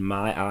able, in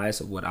my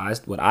eyes, of what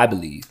I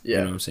believe. Yeah. You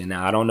know what I'm saying?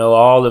 Now I don't know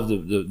all of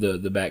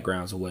the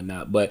backgrounds and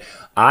whatnot, but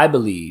I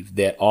believe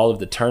that all of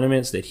the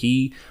tournaments that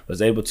he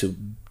was able to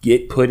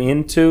get put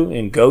into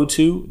and go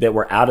to that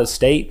were out of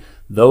state,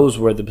 those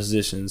were the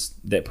positions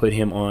that put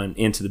him on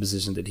into the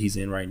position that he's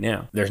in right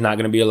now. There's not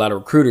going to be a lot of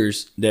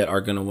recruiters that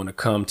are going to want to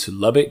come to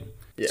Lubbock.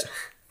 Yeah.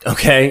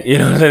 Okay, you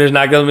know what I'm saying? There's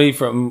not going to be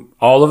from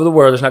all over the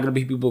world. There's not going to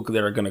be people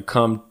that are going to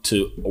come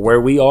to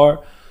where we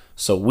are.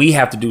 So we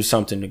have to do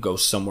something to go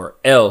somewhere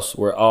else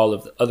where all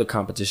of the other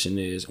competition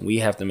is. And we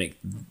have to make,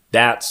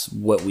 that's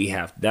what we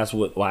have. That's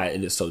why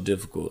it is so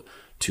difficult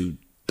to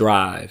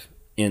thrive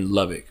in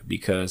Lubbock.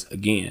 Because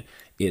again,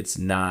 it's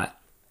not,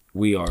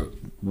 we are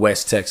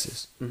West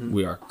Texas.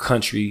 We are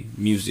country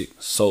music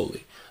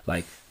solely.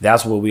 Like,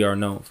 that's what we are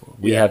known for.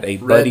 We have a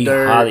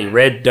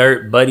Red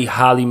Dirt, Buddy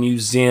Holly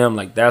Museum.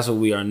 Like, that's what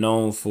we are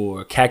known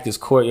for. Cactus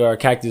Courtyard,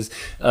 Cactus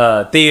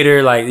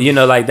Theater. Like, you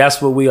know, like, that's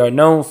what we are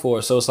known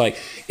for. So it's like,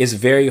 it's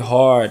very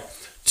hard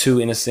to,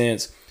 in a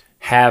sense,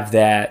 have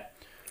that.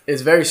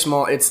 It's very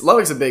small.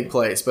 Lubbock's a big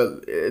place,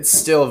 but it's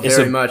still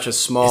very much a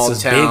small town.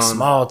 It's a big,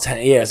 small town.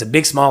 Yeah, it's a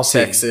big, small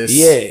city. Texas.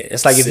 Yeah,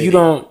 it's like city. If you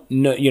don't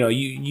know, you know,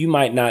 you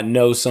might not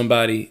know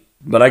somebody.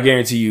 But I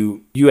guarantee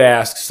you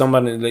ask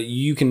somebody that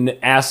you can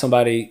ask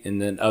somebody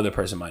and then other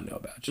person might know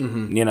about you.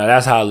 You know,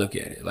 that's how I look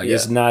at it. Like,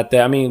 it's not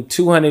that, I mean,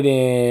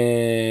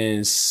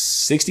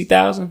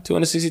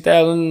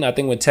 260,000. I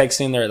think when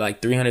Texan, they're at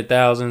like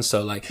 300,000.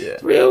 So like,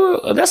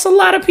 that's a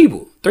lot of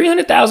people.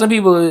 300,000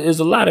 people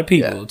is a lot of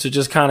people to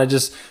just kind of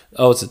just,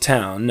 oh, it's a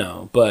town.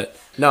 No, but.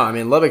 No, I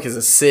mean, Lubbock is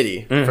a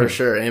city for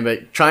sure.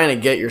 But trying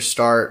to get your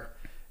start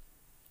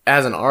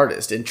as an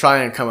artist and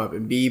trying to come up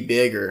and be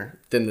bigger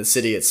than the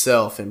city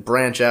itself and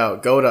branch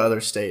out, go to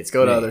other states,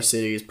 go to other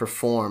cities,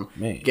 perform,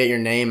 get your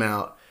name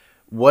out.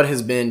 What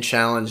has been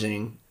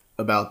challenging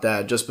about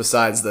that, just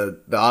besides the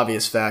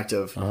obvious fact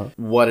of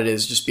what it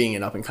is just being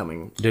an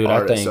up-and-coming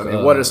artist? I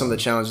mean, what are some of the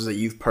challenges that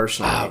you've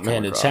personally come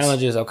across? The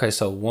challenges, okay,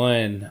 so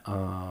one,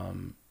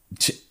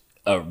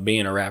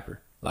 being a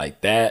rapper.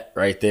 Like that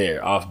right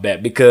there, off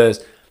bat,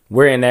 because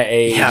we're in that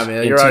age. Yeah,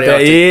 man, you're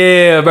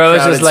already bro.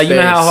 It's just like, you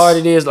know how hard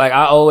it is? Like,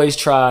 I always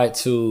try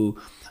to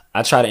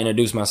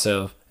introduce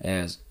myself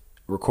as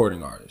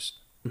recording artist.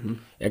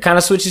 It kind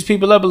of switches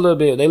people up a little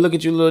bit. They look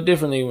at you a little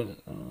differently when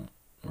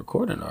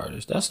recording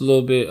artist. That's a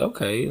little bit,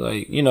 okay.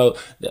 Like, you know,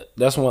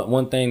 that's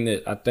one thing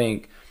that I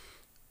think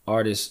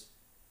artists,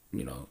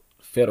 you know,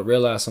 fail to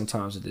realize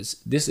sometimes that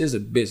this is a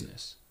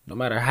business. No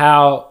matter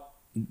how,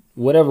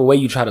 whatever way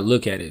you try to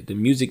look at it, the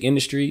music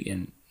industry,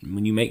 and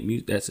when you make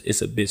music,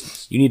 it's a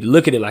business. You need to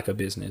look at it like a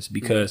business,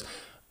 because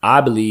I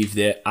believe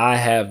that I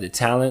have the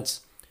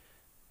talents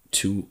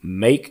to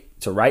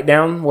write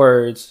down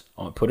words,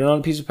 put it on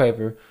a piece of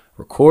paper,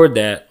 record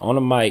that on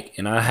a mic,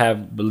 and I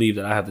believe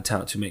that I have the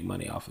talent to make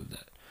money off of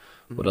that.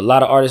 What a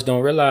lot of artists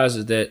don't realize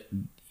is that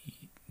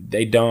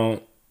they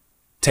don't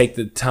take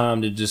the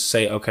time to just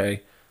say,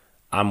 okay,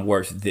 I'm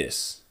worth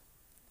this.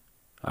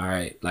 All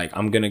right, like,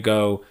 I'm gonna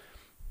go.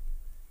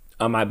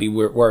 I might be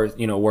worth,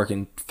 you know,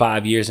 working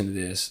 5 years into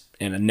this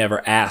and I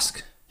never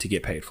ask to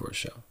get paid for a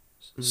show.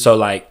 So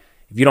like,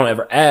 if you don't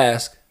ever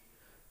ask,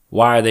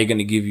 why are they going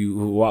to give you,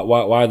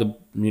 why are the,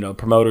 you know,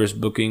 promoters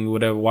booking,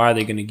 whatever, why are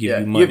they going to give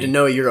you money? You have to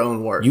know your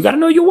own worth. You got to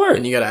know your worth.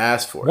 And you got to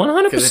ask for it.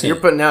 100%. Because if you're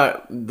putting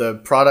out the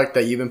product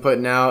that you've been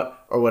putting out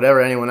or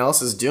whatever anyone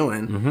else is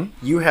doing,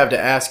 you have to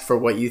ask for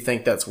what you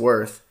think that's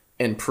worth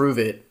and prove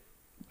it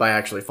by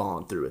actually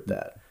following through with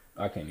that.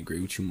 I can't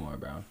agree with you more,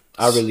 bro.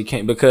 I really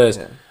can't, because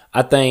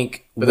I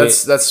think, but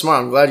that's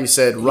smart. I'm glad you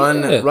said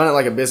run it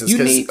like a business,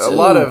 because a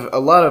lot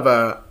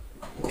of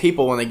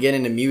people, when they get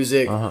into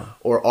music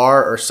or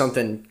art or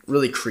something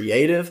really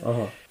creative,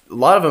 a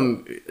lot of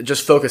them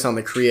just focus on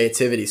the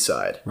creativity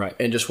side, right?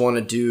 And just want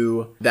to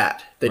do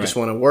that. They just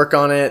want to work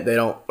on it. They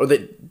don't, or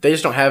they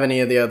just don't have any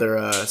of the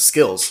other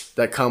skills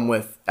that come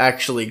with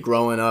actually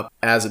growing up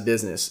as a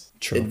business.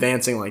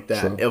 Advancing like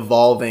that,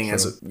 evolving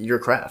as your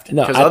craft.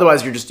 Because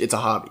otherwise, it's a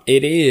hobby.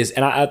 It is,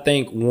 and I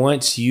think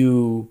once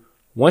you're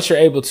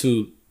able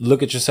to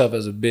look at yourself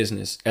as a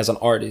business, as an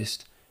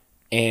artist,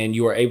 and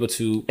you are able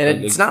to,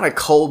 and it's not a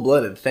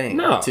cold-blooded thing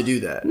to do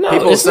that. No,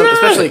 people,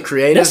 especially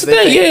creatives,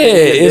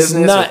 it's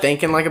not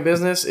thinking like a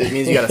business. It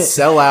means you got to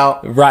sell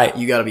out, right?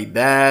 You got to be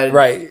bad,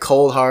 right?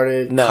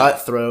 Cold-hearted,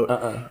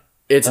 cutthroat.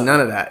 It's none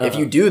of that. If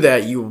you do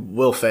that, you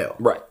will fail,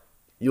 right?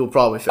 You'll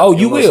probably fail. Oh,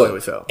 you will.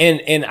 Fail.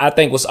 And I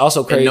think what's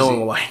also crazy,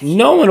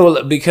 no one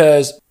will,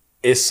 because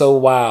it's so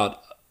wild.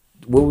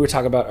 what we were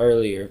talking about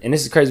earlier, and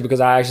this is crazy because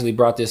I actually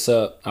brought this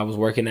up. I was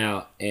working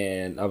out,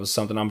 and I was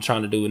something I'm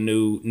trying to do a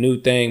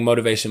new thing,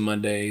 Motivation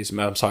Mondays.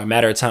 I'm sorry,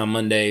 Matter of Time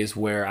Mondays,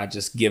 where I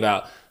just give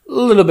out a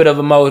little bit of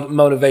a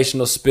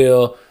motivational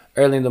spill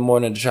early in the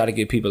morning to try to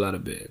get people out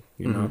of bed.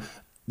 You know,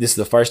 this is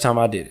the first time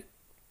I did it.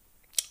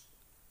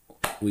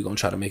 We're gonna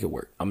try to make it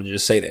work. I'm gonna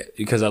just say that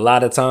because a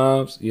lot of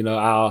times, you know,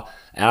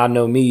 I'll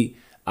know me.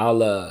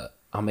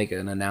 I'll make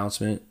an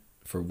announcement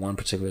for one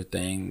particular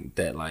thing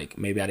that like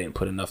maybe I didn't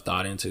put enough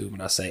thought into,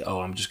 but I say,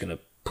 oh, I'm just gonna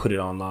put it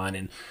online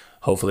and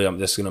hopefully I'm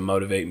just gonna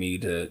motivate me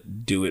to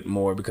do it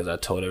more because I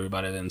told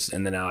everybody.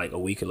 And then like a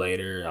week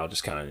later, I'll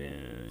just kind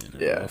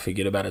of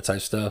forget about it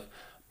type stuff.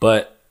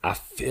 But I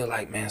feel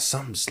like, man,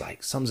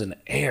 something's in the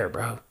air,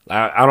 bro.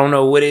 I don't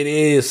know what it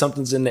is.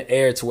 Something's in the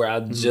air to where I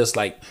just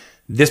like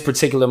this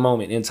particular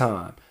moment in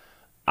time,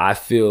 I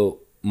feel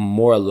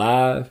more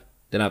alive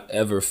than I've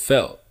ever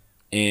felt.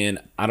 And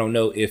I don't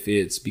know if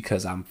it's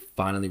because I'm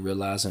finally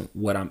realizing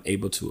what I'm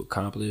able to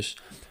accomplish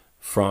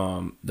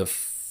from the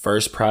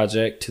first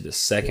project to the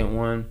second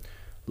one.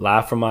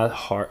 Live from my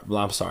heart.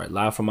 Live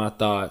from my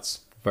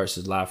thoughts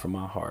versus live from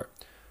my heart.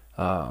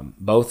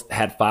 Both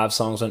had 5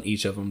 songs on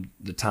each of them.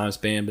 The time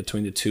span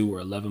between the two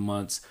were 11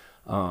 months.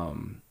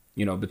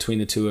 Between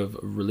the two of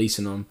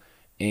releasing them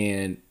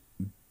and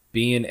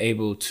being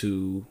able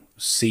to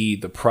see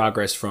the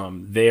progress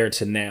from there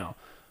to now.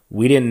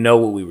 We didn't know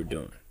what we were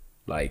doing.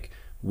 Like,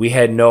 we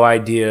had no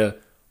idea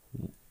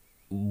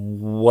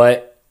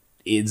what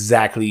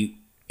exactly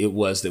it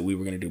was that we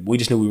were going to do. We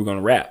just knew we were going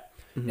to rap.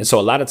 And so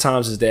a lot of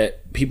times is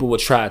that people will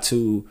try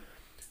to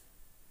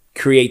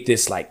create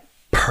this like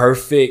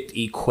perfect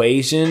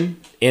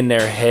equation in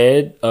their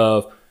head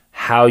of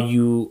how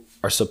you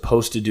are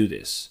supposed to do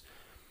this.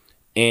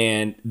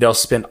 And they'll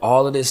spend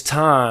all of this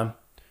time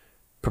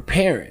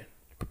preparing.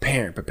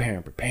 Okay,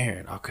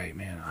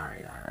 man, all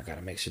right, I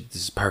gotta make sure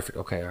this is perfect.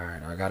 Okay, all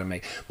right, I gotta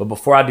make. But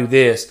before I do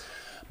this,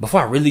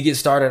 before I really get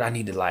started, I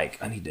need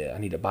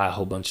to buy a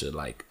whole bunch of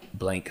like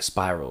blank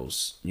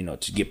spirals, you know,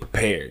 to get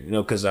prepared. You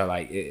know, because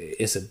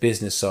it's a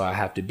business, so I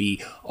have to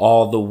be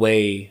all the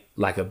way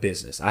like a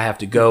business. I have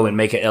to go and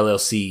make an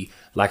LLC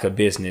like a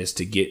business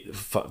to get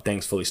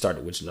things fully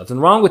started, which is nothing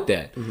wrong with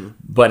that.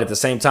 But at the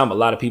same time, a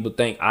lot of people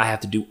think I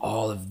have to do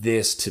all of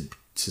this to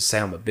say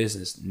I'm a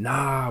business.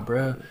 Nah,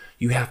 bro.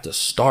 You have to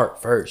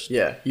start first.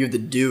 Yeah, you have to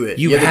do it.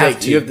 You have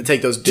to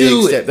take those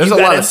big steps. There's a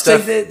lot of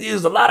stuff.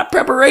 There's a lot of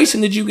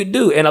preparation that you could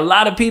do, and a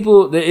lot of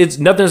people. There's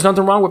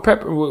nothing wrong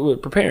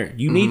with preparing.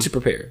 You need to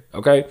prepare,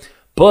 okay?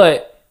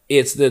 But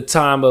it's the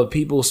time of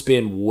people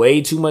spend way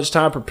too much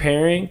time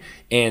preparing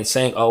and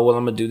saying, "Oh, well,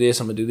 I'm gonna do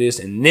this, and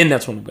then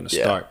that's when I'm gonna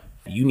start."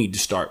 You need to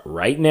start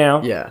right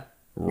now. Yeah.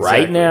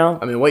 Right now.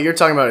 I mean, what you're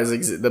talking about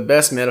is the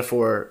best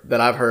metaphor that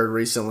I've heard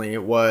recently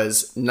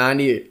was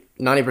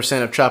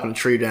 90% of chopping a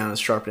tree down is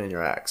sharpening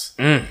your axe.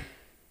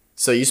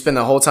 So you spend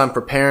the whole time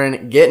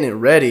preparing, getting it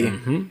ready,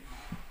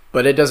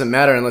 but it doesn't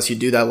matter unless you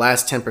do that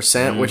last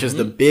 10%, which is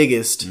the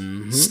biggest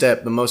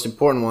step, the most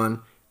important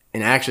one,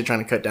 in actually trying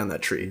to cut down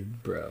that tree.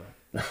 Bro,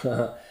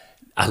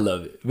 I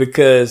love it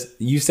because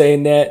you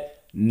saying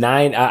that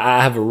I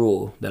have a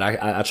rule that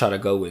I try to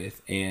go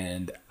with,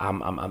 and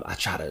I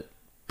try to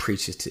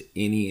preach it to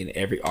any and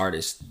every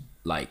artist.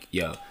 Like,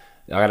 yo,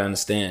 I gotta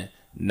understand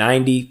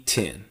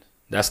 90-10.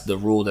 That's the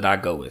rule that I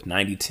go with.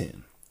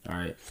 90-10. All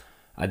right.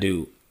 I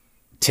do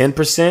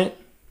 10%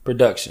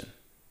 production.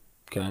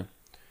 Okay.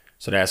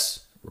 So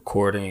that's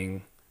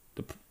recording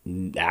the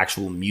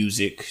actual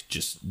music,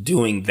 just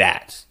doing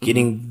that,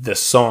 getting the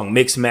song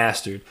mixed,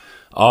 mastered,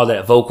 all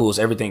that, vocals,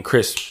 everything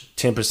crisp.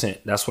 10%.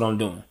 That's what I'm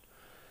doing.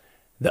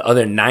 The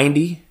other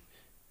 90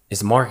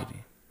 is marketing.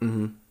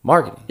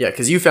 Marketing. Yeah,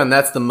 because you found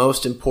that's the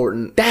most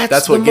important.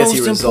 That's what gets you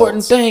results. That's the most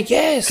important thing.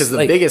 Yes. Because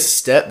the biggest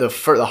step, the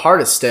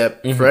hardest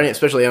step for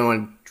especially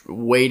anyone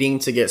waiting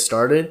to get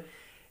started,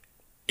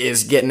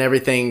 is getting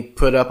everything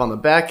put up on the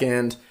back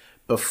end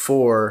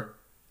before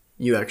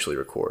you actually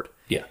record.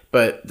 Yeah.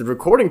 But the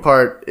recording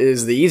part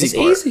is the easy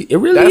part. Easy. It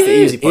really That's is. the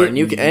easy part.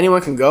 And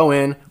anyone can go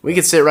in. We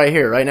could sit right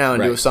here, right now,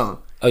 and do a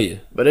song. Oh yeah.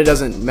 But it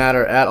doesn't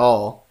matter at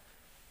all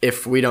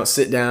if we don't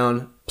sit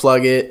down,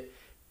 plug it,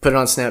 put it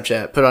on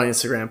Snapchat, put it on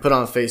Instagram, put it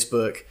on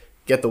Facebook,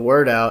 get the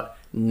word out.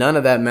 None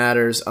of that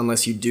matters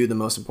unless you do the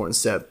most important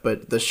step.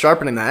 But the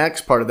sharpening the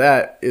axe part of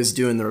that is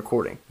doing the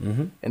recording.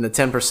 And the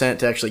 10%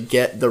 to actually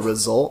get the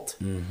result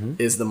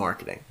is the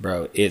marketing.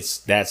 Bro,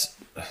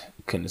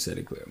 couldn't have said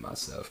it clear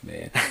myself,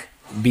 man.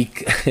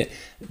 The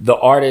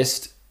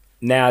artist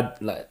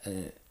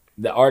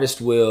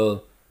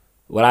will,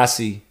 what I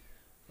see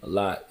a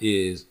lot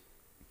is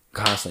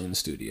constantly in the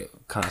studio,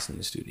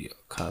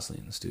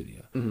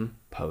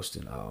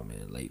 posting, oh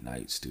man, late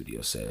night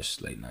studio sesh.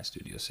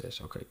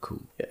 Okay,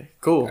 cool. Yeah,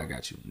 cool. I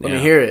got you. Let me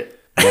hear it.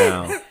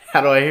 Now,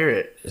 how do I hear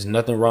it? There's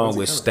nothing wrong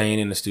with staying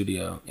in the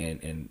studio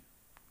and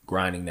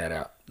grinding that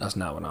out. That's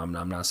not what I'm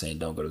not saying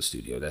don't go to the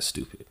studio. That's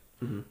stupid.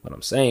 What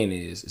I'm saying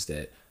is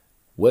that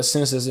what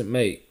sense does it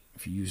make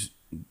if you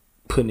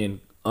putting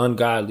in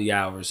ungodly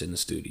hours in the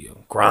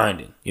studio,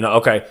 grinding? You know,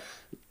 okay,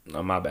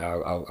 my bad.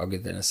 I'll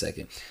get that in a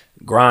second.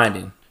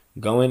 Grinding,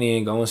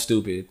 going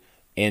stupid,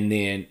 and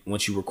then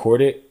once you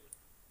record it,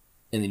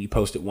 and then you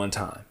post it one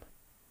time.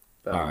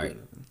 All right,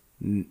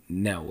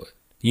 now what?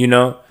 You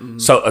know? Mm-hmm.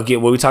 So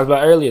again, what we talked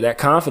about earlier, that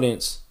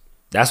confidence.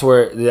 That's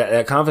where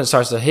that confidence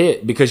starts to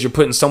hit, because you're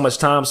putting so much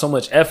time, so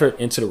much effort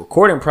into the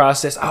recording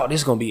process. Oh,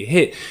 this is gonna be a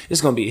hit. This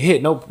is gonna be a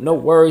hit. No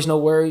worries, no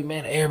worry,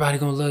 man. Everybody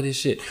gonna love this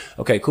shit.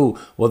 Okay, cool.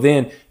 Well,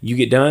 then you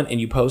get done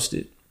and you post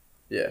it.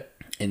 Yeah.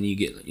 And you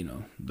get, you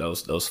know,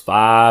 those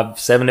 5,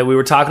 7 that we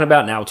were talking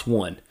about. Now it's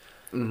 1.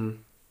 Mm-hmm.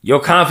 Your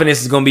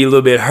confidence is gonna be a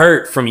little bit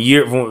hurt from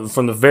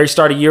the very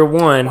start of year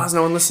 1. Why is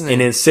no one listening?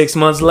 And then 6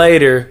 months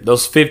later,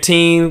 those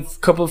 15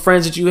 couple of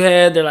friends that you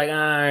had, they're like,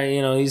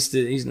 you know, he's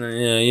not,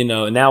 you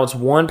know. Now it's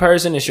 1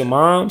 person. It's your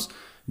mom's.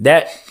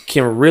 That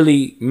can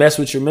really mess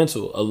with your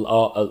mental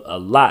a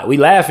lot. We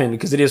laughing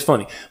because it is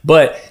funny,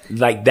 but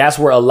like that's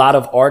where a lot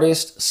of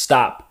artists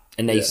stop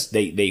and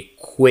they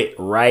quit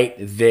right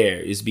there,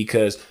 is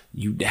because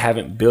you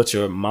haven't built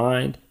your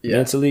mind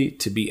mentally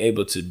to be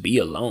able to be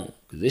alone,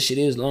 because this shit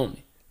is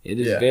lonely. It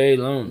is very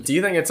lonely. Do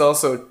you think it's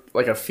also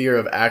like a fear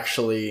of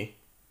actually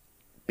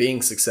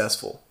being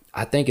successful?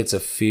 I think it's a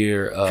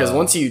fear of... Because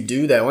once you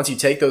do that, once you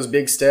take those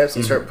big steps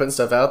and start putting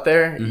stuff out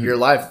there, your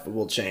life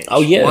will change. Oh,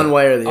 yeah. One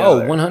way or the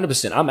other.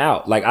 100%. I'm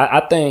out. Like,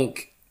 I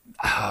think...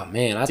 Oh,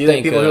 man. Do you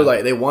think people who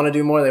like, they want to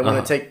do more, they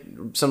want to take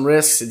some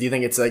risks? Do you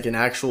think it's like an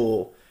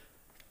actual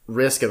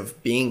risk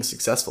of being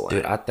successful?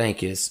 Dude, I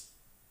think it's...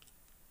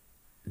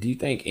 Do you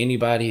think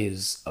anybody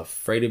is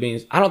afraid of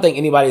being... I don't think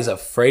anybody is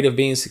afraid of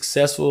being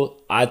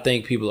successful. I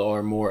think people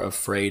are more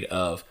afraid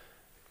of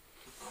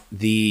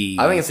the...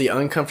 I think it's the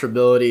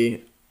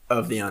uncomfortability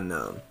of the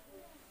unknown.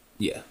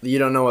 Yeah. You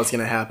don't know what's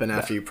going to happen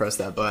after you press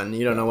that button.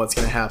 You don't know what's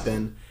going to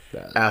happen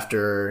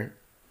after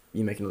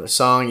you make another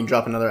song, you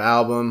drop another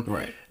album.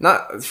 Right.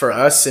 Not for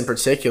us in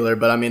particular,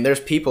 but I mean, there's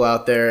people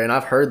out there, and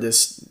I've heard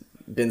this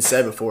been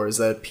said before, is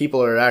that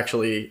people are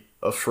actually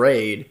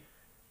afraid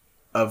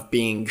of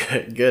being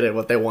good at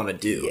what they want to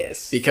do.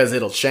 Yes. Because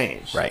it'll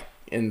change. Right.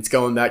 And it's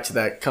going back to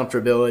that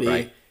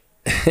comfortability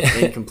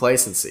and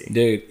complacency.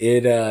 Dude,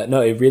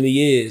 it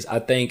really is. I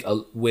think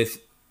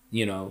with,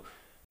 you know,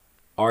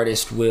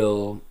 artists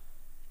will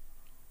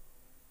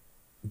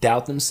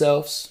doubt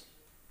themselves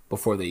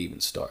before they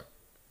even start.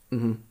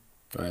 Mm-hmm.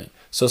 Right.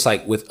 So it's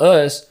like with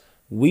us,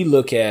 we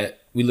look at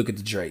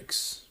the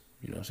Drakes,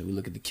 you know, so we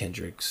look at the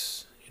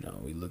Kendricks, you know,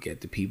 we look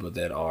at the people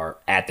that are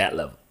at that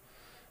level,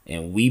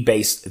 and we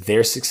base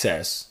their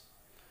success,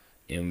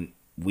 and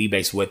we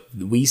base what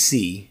we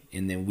see,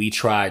 and then we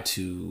try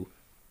to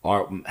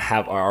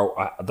have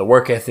the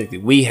work ethic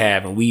that we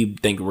have, and we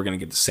think we're going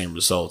to get the same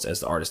results as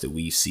the artists that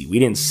we see. We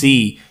didn't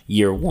see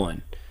year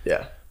 1.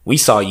 Yeah. We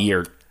saw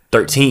year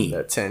 13.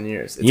 That 10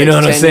 years. You know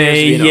what I'm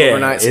saying? Yeah.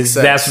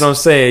 That's what I'm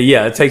saying.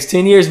 Yeah. It takes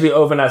 10 years to be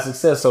overnight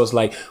success. So it's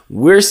like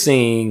we're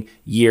seeing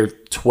year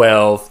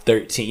 12,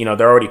 13. You know,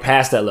 they're already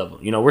past that level.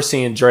 You know, we're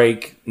seeing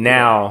Drake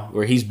now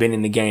where he's been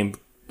in the game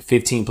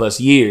 15 plus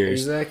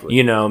years. Exactly.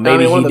 You know,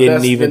 maybe he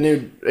didn't even. The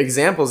new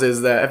examples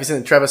is that, have you seen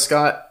the Travis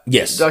Scott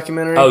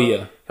documentary? Oh,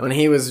 yeah. When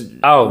he was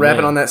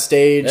rapping on that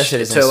stage that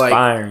shit is to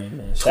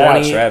inspiring,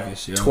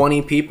 like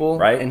 20 people,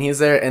 right? And he's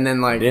there, and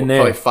then like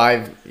probably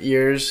 5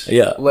 years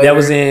later. That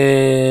was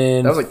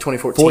like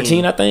 2014.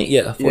 14, I think.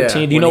 Yeah, 14.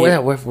 Yeah, do you know where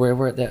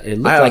that? It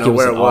looked like it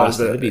was in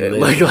Austin. It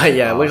looked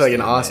like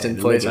an Austin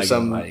place or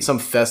some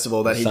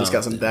festival that he just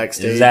got some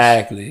backstage.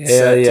 Exactly.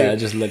 Hell yeah, it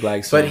just looked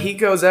like. But he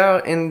goes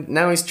out, and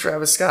now he's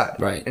Travis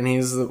Scott, right? And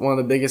he's one of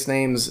the biggest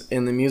names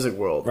in the music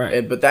world,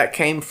 right? But that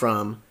came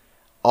from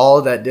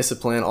all that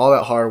discipline, all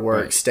that hard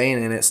work,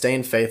 staying in it,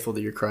 staying faithful to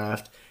your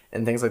craft,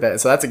 and things like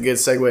that. So that's a good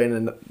segue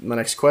into my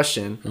next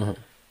question. Mm-hmm.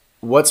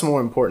 What's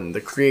more important,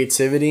 the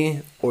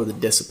creativity or the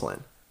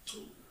discipline?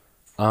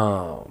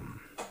 The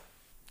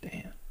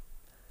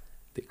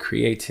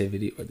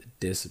creativity or the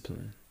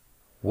discipline?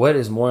 What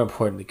is more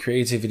important, the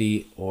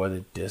creativity or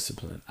the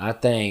discipline? I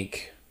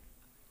think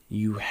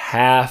you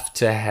have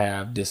to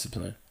have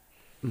discipline.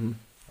 Mm-hmm.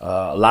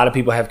 A lot of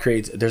people have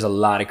there's a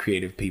lot of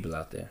creative people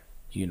out there,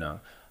 you know.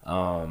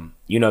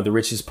 You know, the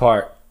richest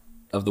part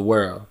of the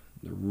world,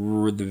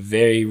 the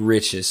very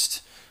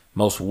richest,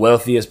 most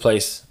wealthiest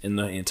place in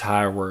the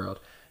entire world.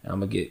 And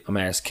I'm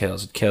gonna ask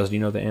Kels. Kels, do you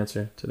know the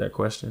answer to that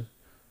question?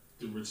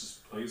 The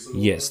richest place in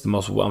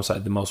the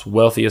world? The most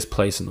wealthiest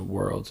place in the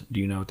world. Do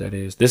you know what that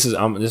is? This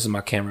is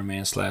my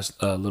cameraman /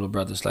 little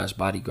brother /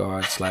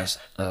 bodyguard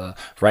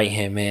 / right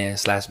hand man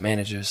 /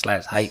 manager /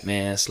 hype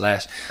man /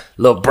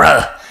 little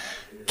brother.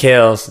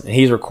 Kels,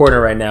 he's recording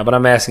right now, but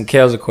I'm asking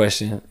Kels a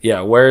question.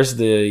 Yeah, where's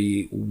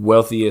the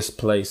wealthiest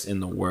place in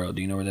the world?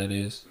 Do you know where that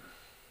is?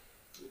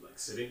 Like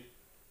city?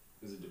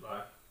 Is it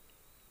Dubai?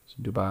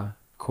 Dubai,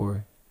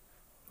 Corey.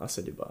 I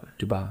said Dubai.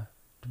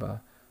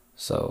 Dubai.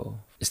 So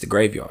it's the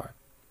graveyard.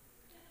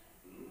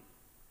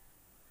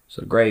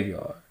 So the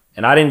graveyard,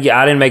 and I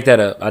didn't make that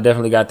up. I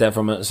definitely got that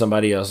from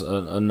somebody else,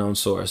 a known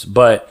source.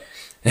 But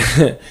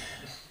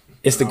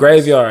it's the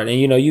graveyard, and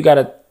you know you got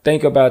to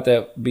think about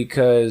that,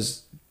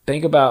 because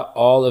think about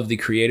all of the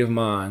creative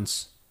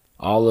minds,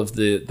 all of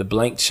the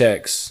blank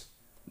checks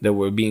that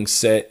were being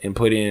set and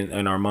put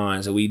in our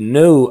minds, and we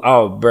knew,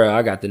 oh, bro,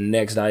 I got the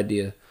next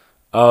idea.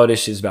 Oh,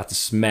 this shit's about to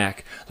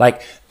smack.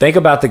 Like, think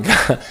about the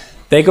guy.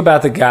 Think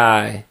about the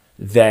guy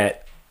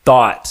that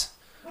thought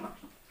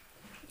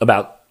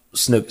about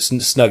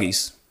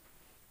Snuggies.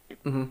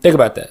 Mm-hmm. Think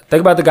about that.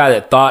 Think about the guy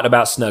that thought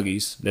about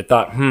Snuggies. That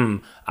thought,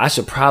 I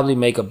should probably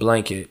make a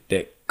blanket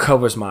that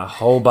covers my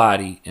whole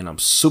body, and I'm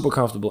super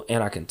comfortable,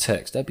 and I can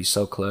text. That'd be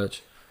so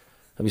clutch.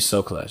 That'd be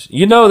so clutch.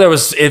 You know, there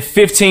was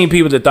 15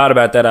 people that thought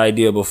about that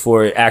idea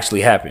before it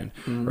actually happened,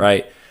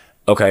 right?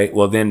 Okay,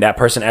 well then that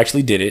person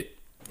actually did it.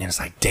 And it's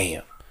like,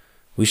 damn,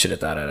 we should have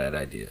thought of that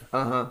idea,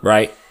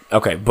 right?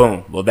 Okay,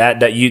 boom. Well,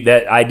 that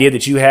idea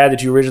that you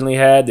originally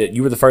had, that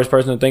you were the first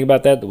person to think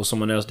about that was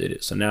someone else did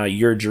it. So now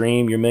your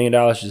dream, your $1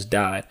 million just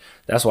died.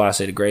 That's why I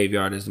say the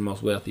graveyard is the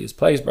most wealthiest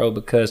place, bro,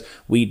 because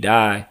we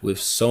die with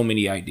so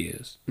many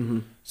ideas.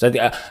 So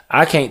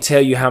I can't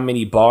tell you how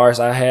many bars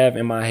I have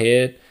in my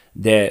head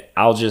that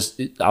I'll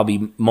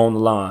be mowing the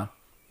lawn.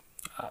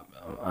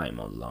 I ain't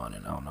mowed the lawn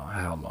in I don't know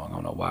how long. I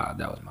don't know why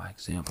that was my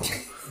example.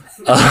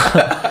 You know what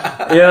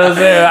I'm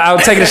saying? I'll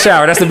take a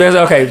shower. That's the best.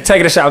 Okay,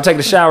 taking a shower. I'm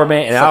taking a shower,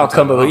 man, and I'll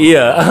come up.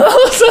 Yeah.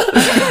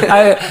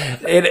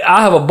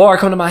 I'll have a bar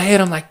come to my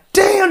head. I'm like,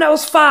 damn, that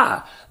was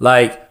fire.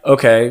 Like,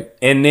 okay,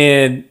 and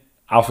then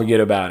I'll forget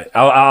about it.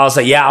 I'll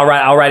say, yeah,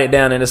 I'll write it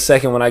down in a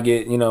second when I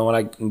get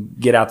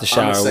out the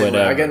shower or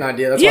whatever. I get an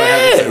idea. That's why I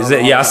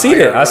have yeah, I see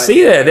that. I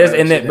see that.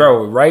 And that,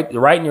 bro,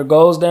 writing your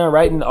goals down,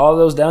 writing all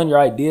those down, your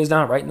ideas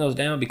down, writing those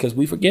down, because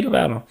we forget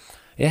about them.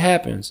 It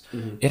happens.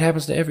 It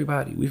happens to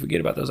everybody. We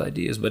forget about those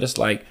ideas, but it's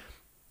like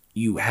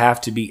you have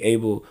to be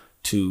able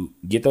to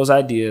get those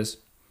ideas,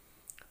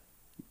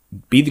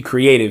 be the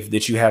creative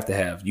that you have to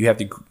have. You have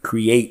to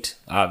create,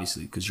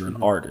 obviously, because you're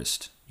an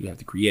artist. You have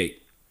to create.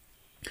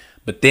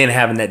 But then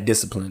having that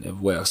discipline as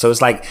well. So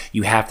it's like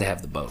you have to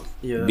have the both.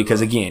 Yeah,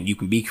 because again, you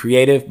can be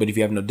creative, but if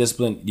you have no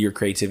discipline, your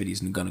creativity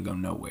is going to go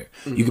nowhere.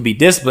 You can be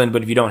disciplined,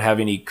 but if you don't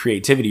have any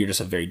creativity, you're just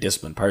a very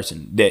disciplined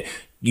person. That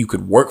you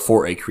could work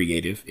for a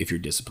creative if you're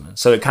disciplined.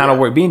 So it kind of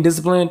works. Being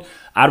disciplined,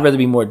 I'd rather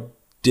be more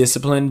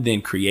disciplined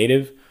than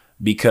creative,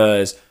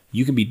 because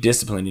you can be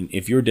disciplined, and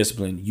if you're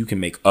disciplined, you can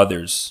make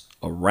others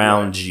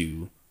around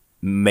you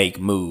make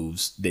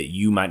moves that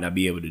you might not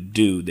be able to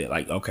do. That,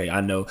 like, okay,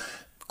 I know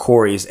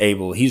Corey is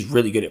able, he's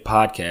really good at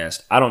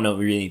podcasts. I don't know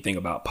really anything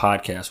about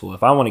podcasts. Well,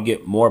 if I want to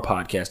get more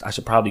podcasts, I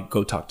should probably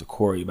go talk to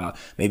Corey about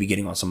maybe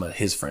getting on some of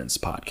his friends'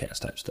 podcast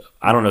type stuff.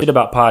 I don't know shit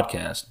about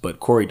podcasts, but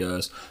Corey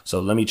does. So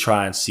let me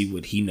try and see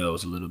what he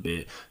knows a little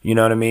bit. You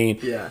know what I mean?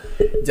 Yeah.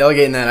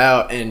 Delegating that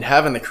out and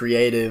having the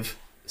creative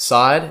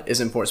side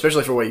is important,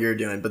 especially for what you're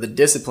doing. But the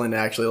discipline to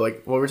actually,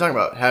 like what we're talking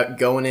about,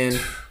 going in,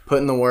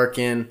 putting the work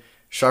in,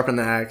 sharpen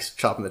the axe,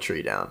 chopping the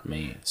tree down.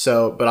 Man.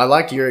 So, but I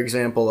liked your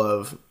example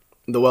of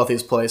the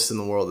wealthiest place in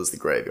the world is the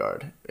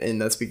graveyard.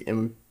 And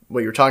and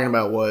what you're talking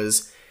about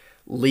was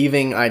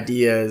leaving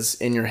ideas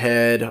in your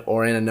head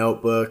or in a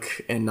notebook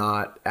and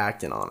not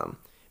acting on them.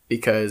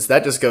 Because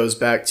that just goes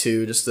back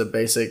to just the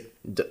basic,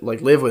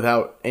 like, live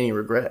without any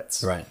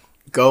regrets. Right.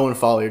 Go and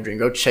follow your dream.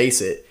 Go chase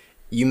it.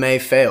 You may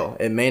fail.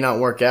 It may not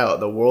work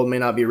out. The world may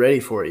not be ready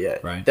for it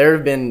yet. Right. There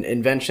have been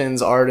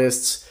inventions,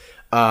 artists,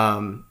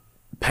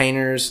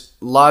 painters,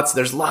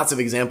 there's lots of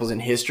examples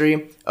in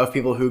history of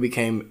people who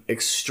became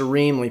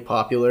extremely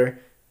popular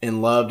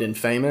and loved and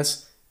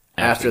famous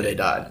after they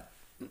died.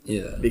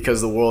 Yeah. Because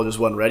the world just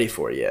wasn't ready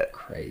for it yet.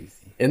 Crazy.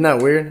 Isn't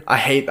that weird? I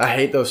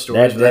hate those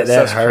stories. That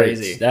hurts.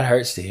 Crazy. That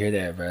hurts to hear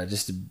that, bro.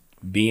 Just to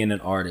being an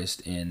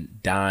artist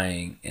and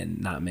dying and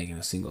not making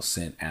a single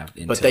cent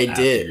after. But they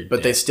did.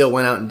 But they still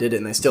went out and did it,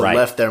 and they still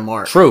left their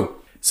mark. True.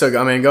 So,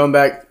 I mean, going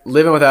back,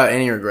 living without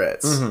any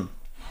regrets. Mm-hmm.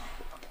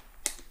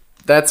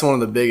 That's one of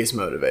the biggest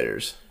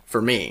motivators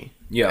for me,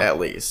 at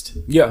least.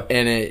 Yeah.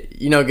 And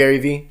you know Gary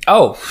Vee?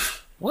 Oh,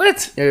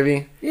 what? Gary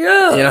Vee?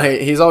 Yeah. You know,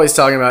 he's always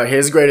talking about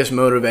his greatest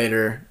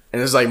motivator,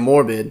 and it's like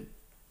morbid,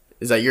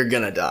 is that you're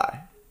going to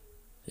die.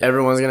 Yeah.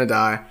 Everyone's going to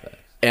die.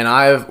 And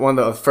one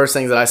of the first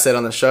things that I said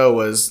on the show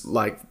was,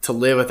 like, to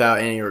live without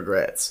any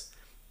regrets.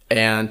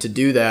 And to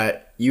do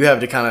that, you have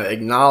to kind of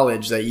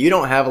acknowledge that you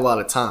don't have a lot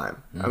of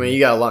time. Mm-hmm. I mean,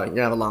 you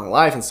have a long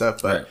life and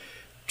stuff, but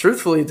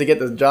truthfully, to get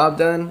the job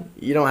done,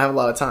 you don't have a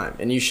lot of time.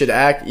 And you should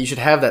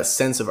have that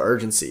sense of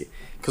urgency.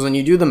 Because when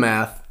you do the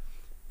math,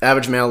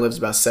 average male lives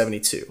about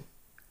 72.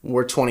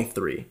 We're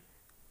 23,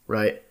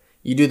 right?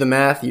 You do the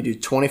math, you do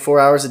 24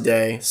 hours a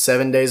day,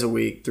 7 days a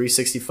week,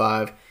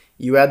 365.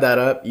 You add that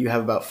up, you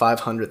have about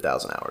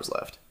 500,000 hours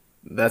left.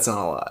 That's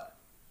not a lot.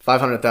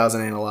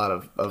 500,000 ain't a lot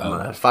of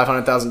money.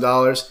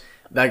 $500,000,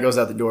 that goes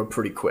out the door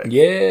pretty quick.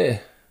 Yeah.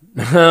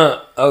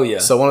 Oh, yeah.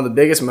 So one of the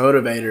biggest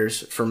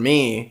motivators for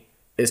me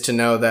is to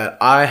know that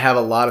I have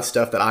a lot of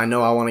stuff that I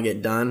know I want to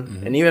get done.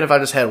 Mm-hmm. And even if I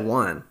just had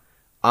one,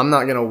 I'm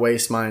not going to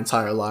waste my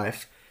entire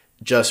life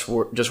just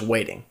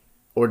waiting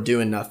or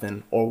doing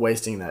nothing or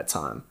wasting that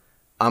time.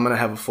 I'm going to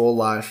have a full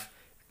life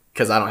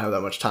because I don't have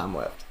that much time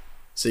left.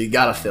 So you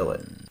got to fill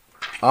it.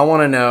 I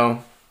want to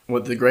know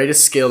what the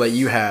greatest skill that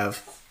you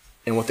have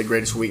and what the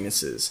greatest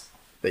weaknesses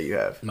that you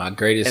have. My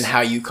greatest. And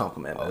how you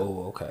complement them.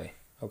 Oh,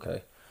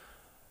 okay.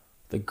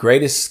 The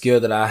greatest skill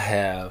that I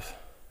have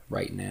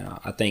right now,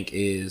 I think,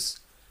 is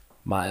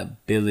my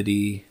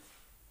ability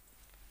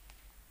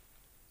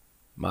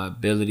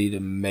to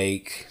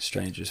make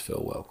strangers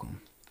feel welcome.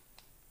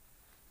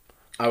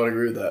 I would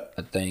agree with that.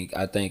 I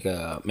think,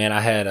 man, I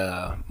had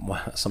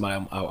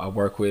somebody I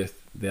work with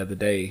the other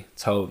day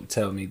tell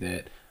me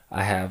that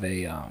I have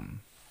a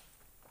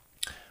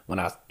when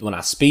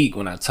I speak,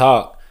 when I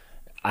talk,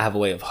 I have a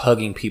way of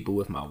hugging people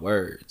with my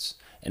words,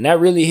 and that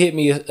really hit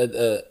me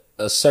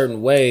a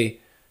certain way,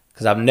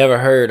 because I've never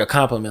heard a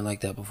compliment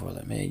like that before.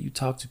 Like, man, you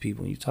talk to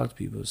people,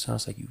 it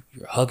sounds like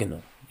you're hugging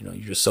them. You know,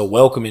 you're just so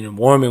welcoming and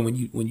warming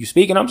when you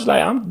speak. And I'm just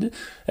like,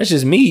 that's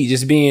just me,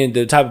 just being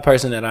the type of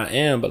person that I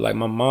am. But like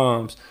my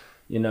mom's,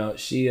 you know,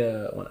 she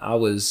when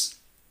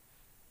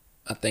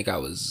I think I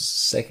was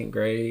second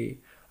grade,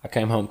 I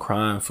came home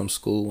crying from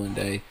school one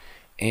day,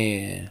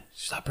 and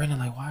she's like, Brendan,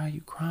 like, why are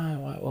you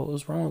crying? What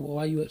was wrong?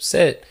 Why are you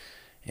upset?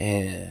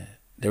 And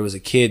there was a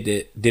kid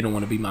that didn't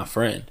want to be my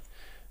friend,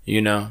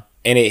 you know.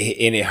 And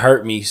it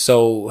hurt me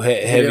so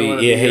heavy.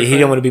 He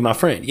didn't want to be my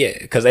friend. Yeah,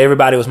 because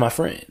everybody was my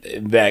friend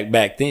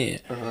back then.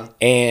 Uh-huh.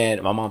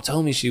 And my mom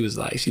told me, she was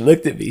like, she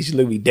looked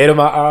me dead in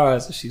my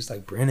eyes, and she was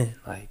like, Brennan,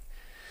 like,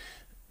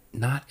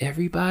 not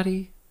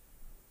everybody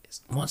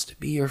wants to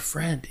be your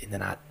friend. And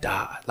then I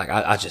died. Like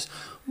I just,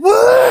 what?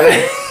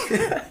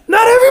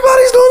 Not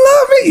everybody's gonna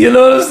love me. You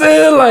know what I'm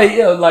saying? Like,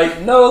 yo,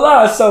 like, no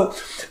lie. So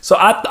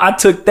I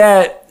took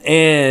that,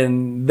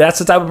 and that's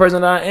the type of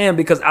person I am,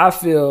 because I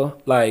feel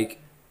like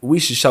we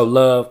should show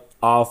love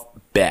off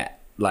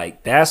bat.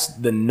 Like, that's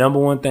the number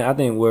one thing. I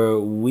think where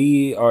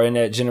we are in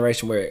that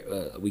generation where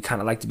we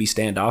kind of like to be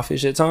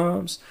standoffish at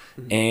times.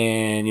 Mm-hmm.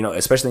 And, you know,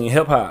 especially in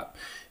hip hop,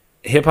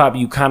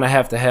 you kind of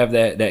have to have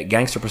that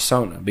gangster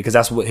persona, because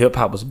that's what hip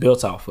hop was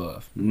built off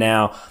of.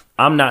 Now,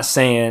 I'm not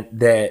saying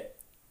that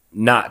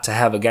not to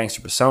have a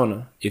gangster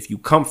persona if you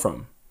come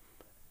from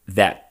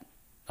that.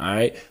 All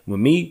right.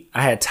 With me,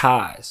 I had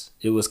ties.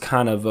 It was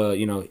kind of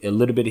you know, a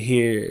little bit of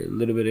here, a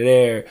little bit of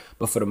there,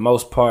 but for the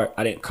most part,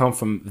 I didn't come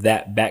from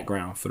that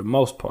background for the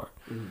most part.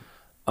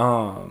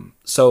 Mm-hmm.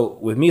 So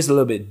with me, it's a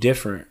little bit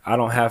different. I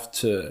don't have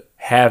to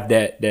have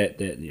that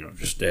you know,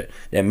 just that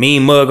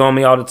mean mug on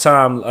me all the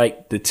time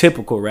like the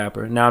typical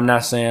rapper. Now, I'm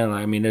not saying,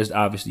 like, I mean, there's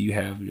obviously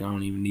I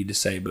don't even need to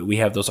say, but we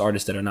have those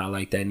artists that are not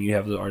like that, and you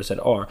have those artists that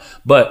are.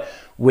 But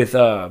with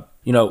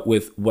you know,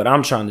 with what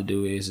I'm trying to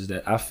do is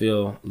that I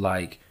feel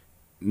like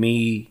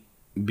me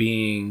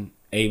being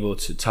able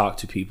to talk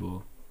to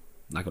people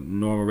like a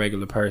normal,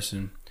 regular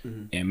person,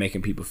 mm-hmm. and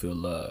making people feel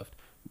loved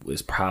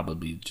is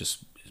probably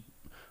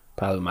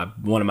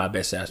one of my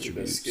best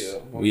attributes.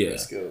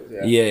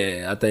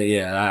 Yeah, I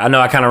think, I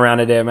know I kind of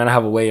rounded there, man. I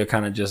have a way of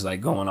kind of just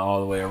like going all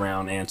the way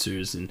around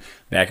answers and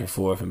back and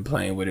forth and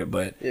playing with it,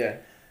 but yeah.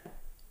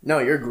 No,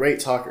 you're a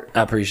great talker.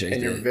 I appreciate that.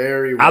 And you're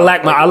very I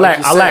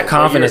lack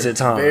confidence at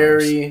times.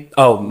 Very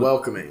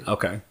welcoming.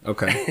 Okay.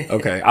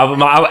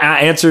 I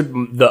answered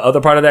the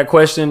other part of that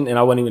question, and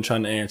I wasn't even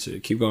trying to answer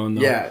it. Keep going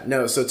though. Yeah,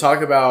 no, so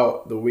talk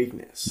about the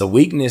weakness. The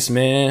weakness,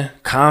 man.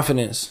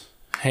 Confidence.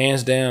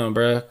 Hands down,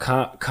 bro.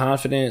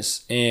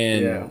 Confidence.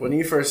 And yeah, when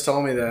you first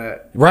told me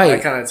that, right,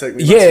 that kind of took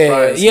me by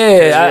surprise.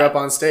 Yeah, you're up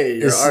on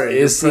stage. You're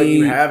artist.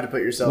 You have to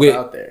put yourself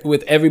out there.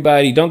 With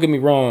everybody, don't get me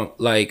wrong,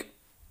 like,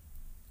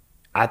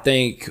 I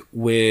think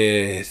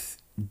with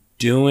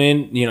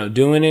doing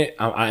it,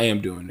 I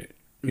am doing it.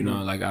 You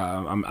know, like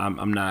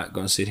I'm not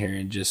gonna sit here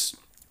and just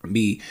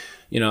be,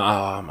 you know,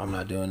 I'm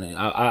not doing it.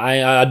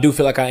 I do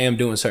feel like I am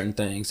doing certain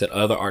things that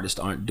other artists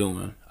aren't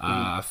doing.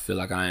 I feel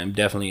like I am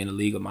definitely in a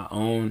league of my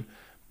own,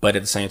 but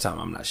at the same time,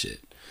 I'm not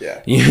shit.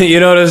 Yeah, you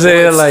know what I'm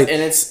saying?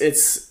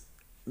 It's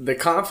the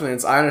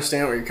confidence. I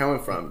understand where you're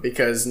coming from,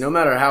 because no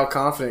matter how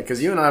confident,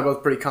 because you and I are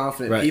both pretty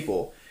confident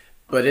people,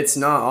 but it's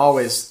not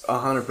always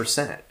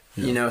 100%.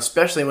 Yeah. You know,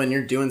 especially when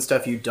you're doing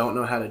stuff you don't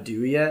know how to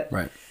do yet.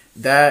 Right.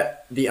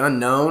 That the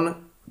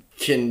unknown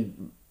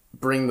can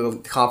bring the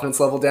confidence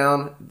level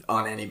down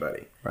on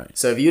anybody. Right.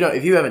 So if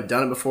you haven't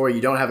done it before,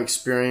 you don't have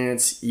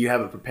experience, you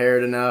haven't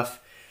prepared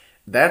enough,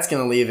 that's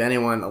going to leave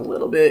anyone a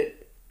little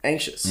bit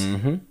anxious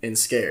and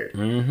scared.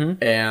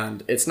 Mm-hmm.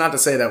 And it's not to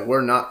say that we're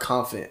not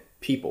confident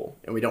people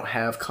and we don't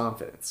have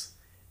confidence.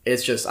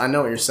 It's just, I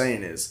know what you're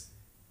saying is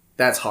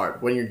that's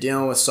hard when you're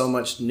dealing with so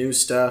much new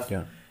stuff.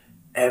 Yeah.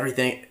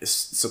 Everything,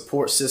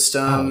 support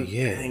system.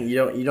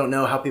 You don't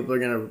know how people are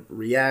gonna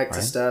react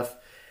to stuff,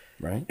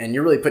 right? And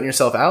you're really putting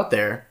yourself out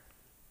there.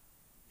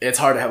 It's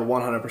hard to have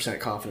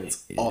 100%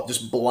 confidence,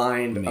 just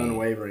blind,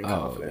 unwavering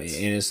confidence.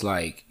 And it's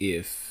like,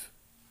 if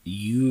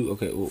you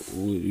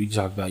we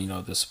talk about, you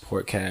know, the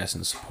support cast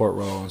and the support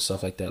role and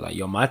stuff like that. Like,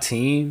 yo, my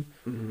team,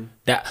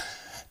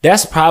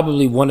 that's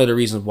probably one of the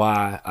reasons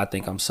why I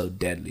think I'm so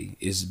deadly,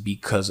 is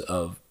because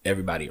of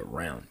everybody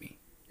around me.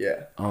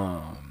 Yeah.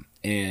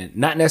 And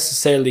not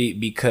necessarily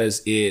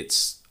because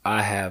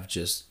I have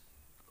just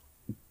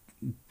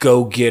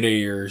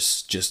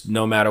go-getters, just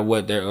no matter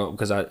what they're,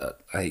 because I'm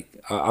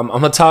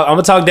gonna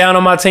talk down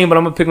on my team, but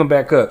I'm gonna pick them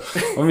back up.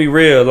 I'm gonna be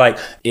real. Like,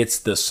 it's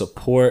the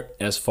support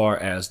as far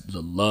as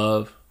the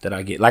love that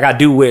I get. Like, I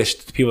do wish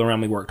the people around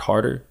me worked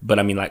harder, but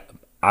I mean, like,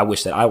 I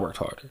wish that I worked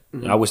harder.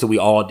 I wish that we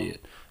all did.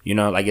 You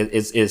know, like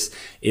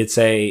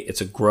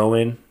it's a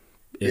growing.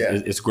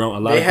 It's growing. A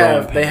lot.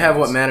 They have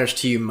what matters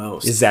to you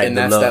most, exactly, and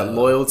that's that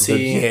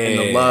loyalty and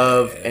the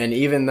love. And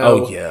even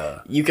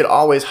though you could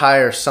always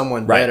hire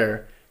someone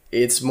better,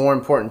 it's more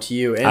important to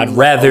you. And I'd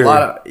rather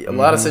a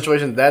lot of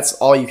situations that's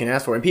all you can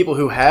ask for. And people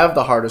who have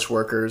the hardest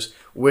workers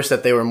wish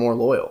that they were more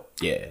loyal.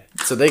 Yeah.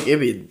 So it'd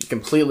be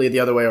completely the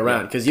other way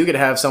around, because you could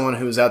have someone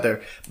who's out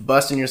there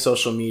busting your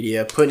social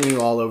media, putting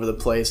you all over the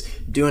place,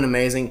 doing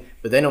amazing,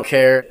 but they don't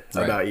care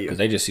about you. Because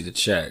they just see the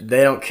check.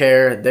 They don't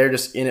care. They're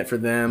just in it for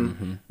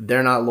them.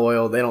 They're not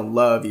loyal. They don't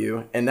love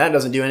you. And that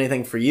doesn't do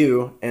anything for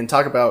you. And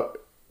talk about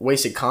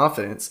wasted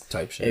confidence.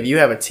 Type shit. If you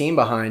have a team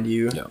behind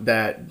you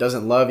that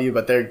doesn't love you,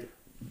 but they're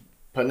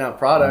putting out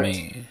product,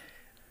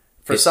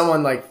 for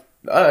someone like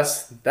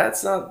us,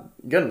 that's not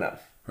good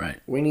enough. Right.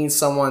 We need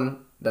someone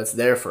that's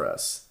there for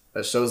us,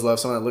 that shows love,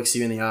 someone that looks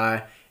you in the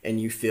eye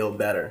and you feel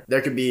better.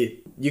 You could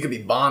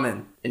be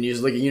bombing and you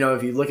just look at,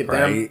 if you look at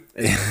them,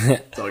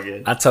 it's all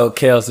good. I told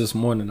Kels this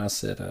morning, I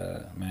said,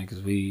 man,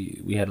 because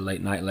we had a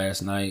late night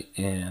last night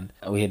and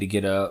we had to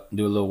get up,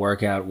 do a little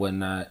workout,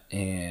 whatnot.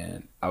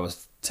 And I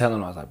was telling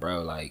him, I was like,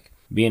 bro, like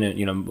being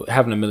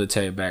having a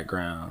military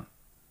background,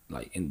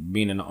 like, and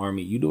being in the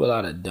Army, you do a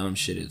lot of dumb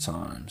shit at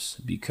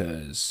times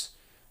because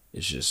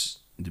it's just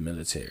the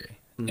military.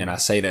 And I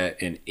say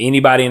that, and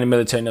anybody in the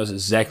military knows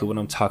exactly what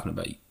I'm talking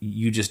about.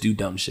 You just do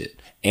dumb shit.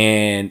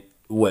 And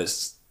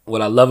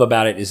what I love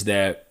about it is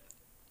that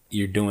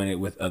you're doing it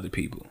with other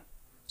people.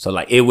 So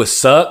like, it would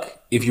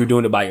suck if you're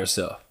doing it by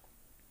yourself.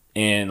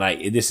 And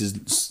like, this is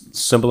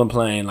simple and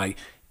plain. Like,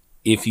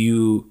 if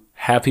you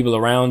have people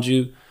around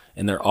you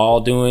and they're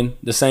all doing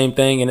the same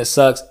thing and it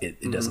sucks,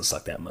 it doesn't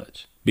suck that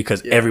much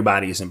because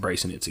everybody is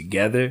embracing it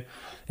together.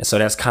 And so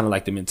that's kind of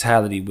like the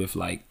mentality with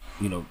like,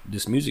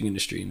 this music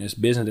industry and this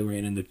business that we're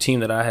in and the team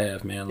that I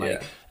have, man.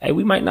 Like, hey,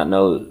 we might not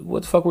know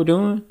what the fuck we're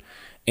doing.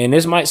 And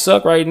this might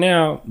suck right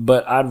now,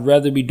 but I'd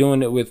rather be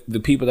doing it with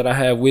the people that I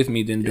have with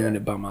me than doing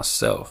it by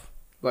myself.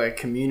 Like a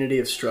community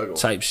of struggle.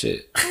 Type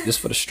shit. Just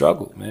for the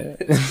struggle, man.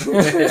 It's for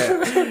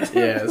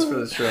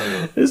the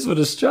struggle. It's for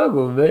the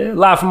struggle, man.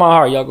 Live from my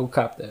heart. Y'all go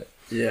cop that.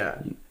 Yeah.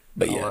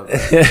 But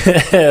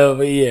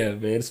but yeah,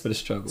 man, it's for the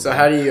struggle. So man.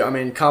 How do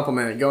you,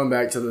 compliment, going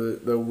back to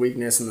the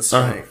weakness and the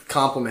strength,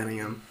 complimenting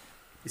them.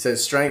 He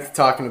says strength,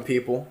 talking to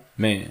people.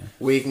 Man.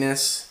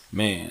 Weakness.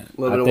 Man.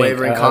 A little bit of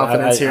wavering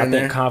confidence here and there.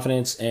 I think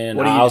confidence, and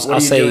what are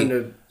you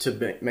doing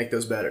to make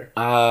those better?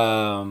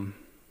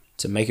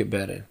 To make it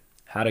better,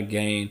 how to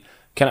gain.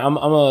 I'm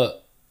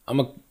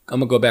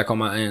gonna go back on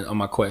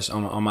my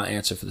question on my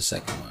answer for the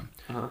second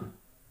one.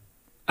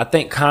 I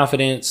think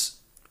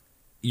confidence.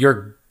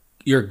 You're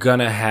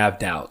gonna have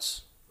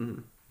doubts.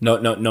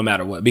 No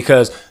matter what,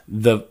 because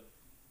the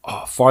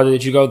farther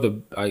that you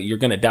go, you're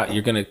gonna doubt.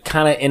 You're gonna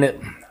kind of in it.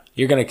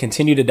 You're going to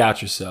continue to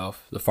doubt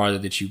yourself the farther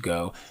that you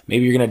go.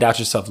 Maybe you're going to doubt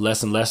yourself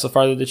less and less the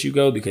farther that you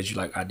go because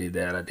you're like, I did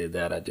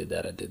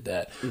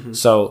that.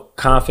 So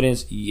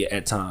confidence,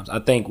 at times. I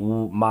think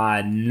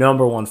my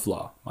number one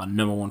flaw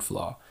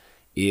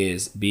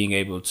is being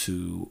able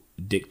to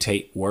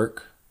dictate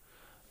work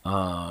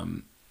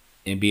and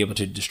be able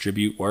to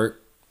distribute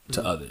work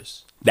to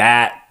others.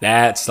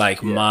 That's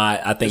like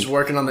I think. Just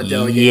working on the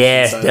delegation.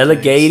 Yes,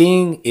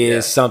 delegating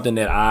is something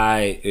that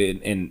I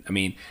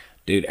mean,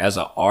 dude, as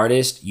an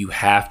artist, you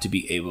have to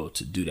be able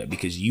to do that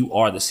because you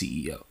are the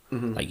CEO.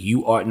 Like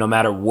you are, no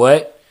matter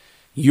what,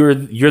 you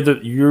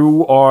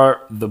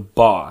are the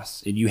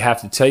boss, and you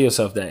have to tell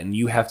yourself that, and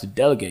you have to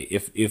delegate.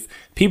 If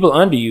people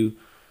under you,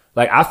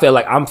 like I feel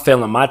like I'm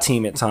failing my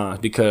team at times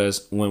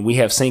because when we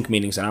have sync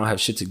meetings and I don't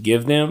have shit to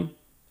give them,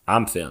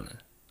 I'm failing.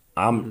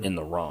 I'm in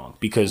the wrong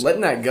because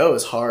letting that go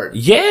is hard.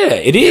 Yeah,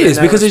 it is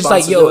because it's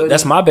like, yo,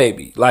 that's my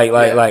baby. Like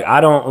I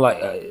don't like.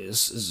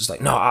 It's just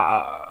like no,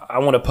 I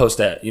want to post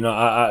that.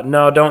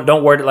 No,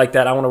 don't word it like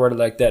that. I want to word it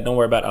like that. Don't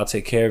worry about it. I'll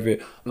take care of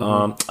it.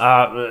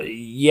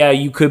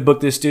 You could book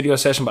this studio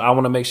session, but I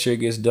want to make sure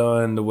it gets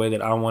done the way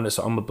that I want it.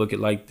 So I'm gonna book it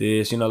like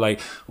this.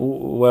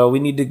 Well, we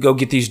need to go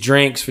get these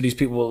drinks for these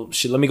people.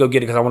 Shit, let me go get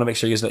it because I want to make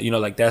sure it gets done.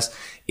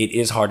 It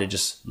is hard to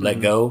just let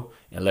go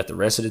and let the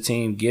rest of the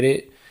team get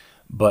it.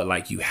 But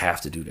like you have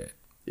to do that.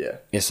 Yeah,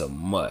 it's a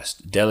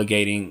must.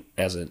 Delegating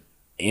as an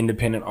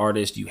independent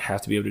artist, you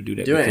have to be able to do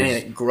that. Doing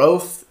anything,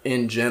 growth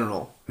in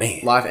general,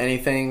 life,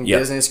 anything,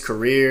 business,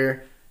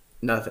 career,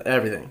 nothing,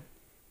 everything.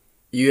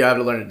 You have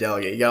to learn to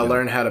delegate. You got to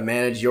learn how to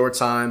manage your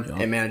time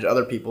and manage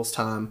other people's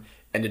time.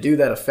 And to do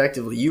that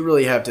effectively, you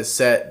really have to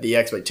set the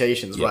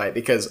expectations right,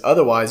 because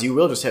otherwise you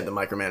will just have to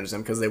micromanage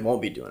them because they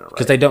won't be doing it right.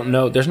 Because they don't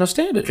know. There's no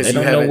standard. Because they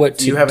don't know what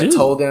to do. You haven't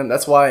told them.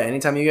 That's why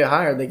anytime you get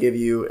hired, they give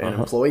you an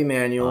employee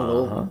manual, a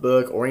little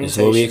book, orientation. This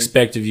is what we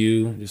expect of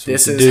you.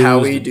 This is how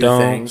we do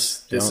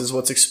things. This is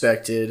what's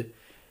expected.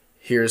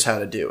 Here's how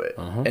to do it.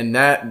 And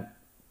that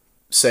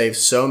saves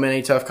so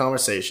many tough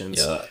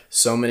conversations,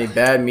 so many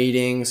bad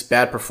meetings,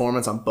 bad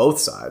performance on both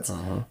sides,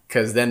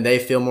 because then they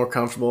feel more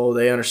comfortable,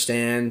 they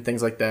understand,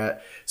 things like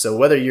that. So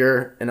whether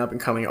you're an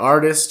up-and-coming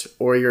artist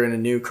or you're in a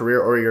new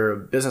career or you're a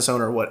business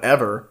owner or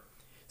whatever,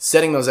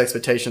 setting those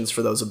expectations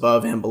for those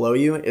above and below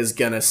you is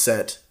going to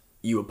set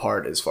you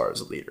apart as far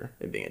as a leader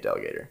and being a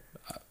delegator.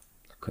 I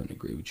couldn't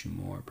agree with you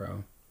more,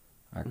 bro.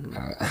 I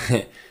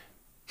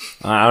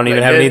don't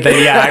even have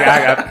anything.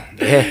 Yeah.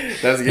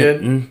 That's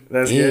good.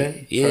 That's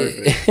good. Yeah.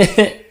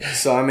 Perfect.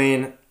 So, I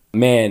mean,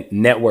 man,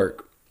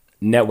 network,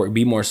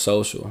 be more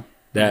social.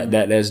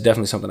 That's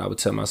definitely something I would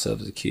tell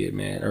myself as a kid,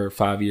 man, or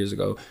 5 years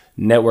ago.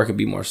 Network and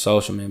be more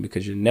social, man,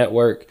 because your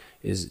network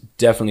is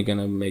definitely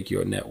gonna make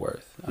your net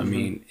worth. I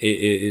mean,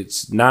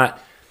 it's not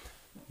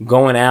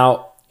going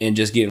out and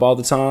just getting all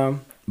the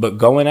time, but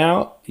going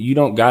out, you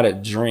don't gotta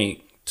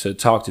drink to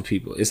talk to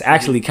people. It's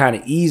actually kind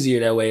of easier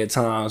that way at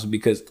times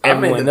because I've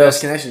made everyone the else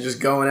best connection just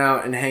going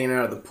out and hanging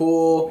out at the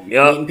pool,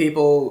 Yup. meeting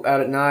people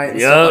out at night and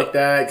Yup. stuff like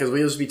that. Because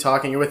we just be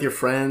talking. You're with your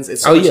friends.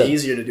 It's so much yeah.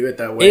 easier to do it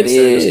that way It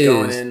instead of just is.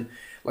 going in.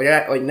 Like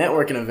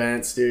networking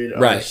events, dude, are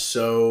Right.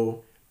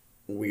 so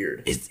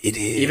weird. it is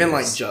Even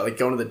like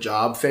going to the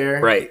job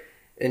fair, right.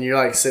 And you're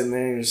like sitting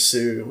there in your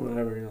suit,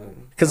 whatever. You're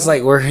like, Because it's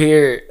like we're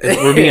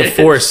being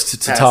forced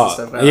to Pass talk.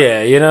 the stuff out.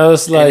 Yeah, you know,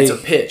 it's and like it's a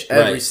pitch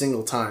every right.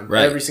 single time.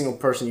 Right. Every single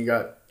person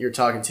you're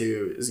talking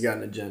to has got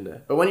an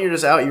agenda. But when you're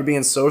just out, you're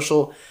being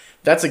social.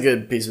 That's a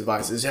good piece of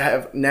advice. Is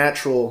have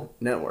natural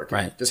networking.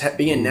 Right. Just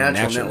be a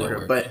natural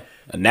networker. networker. But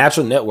A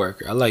natural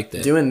networker. I like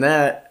that. doing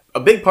that, a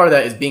big part of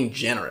that is being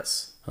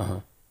generous. Uh-huh.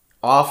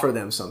 Offer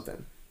them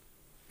something.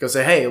 Go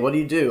say, hey, what do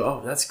you do?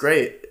 Oh, that's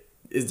great.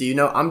 Do you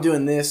know I'm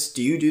doing this?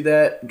 Do you do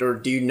that? Or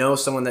do you know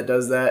someone that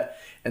does that?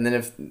 And then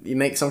if you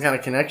make some kind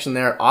of connection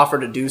there, offer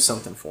to do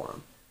something for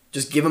them.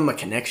 Just give them a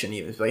connection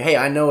even. It's like, hey,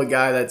 I know a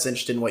guy that's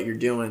interested in what you're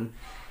doing.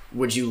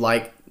 Would you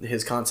like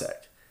his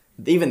contact?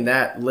 Even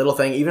that little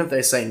thing, even if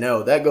they say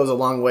no, that goes a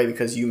long way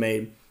because you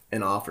made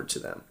an offer to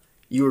them.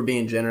 You were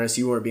being generous.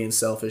 You weren't being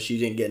selfish. You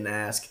didn't get an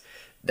ask.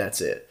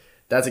 That's it.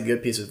 That's a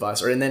good piece of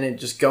advice. And then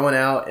just going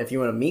out, if you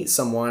want to meet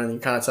someone and you're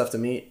kind of tough to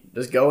meet,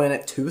 just go in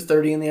at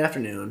 2:30 in the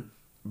afternoon,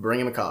 bring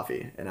him a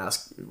coffee, and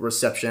ask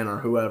reception or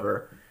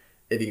whoever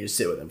if you can just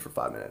sit with him for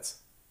 5 minutes.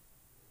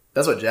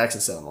 That's what Jackson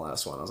said on the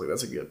last one. I was like,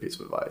 that's a good piece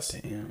of advice.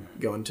 Damn.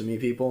 Going to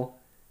meet people,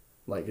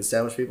 like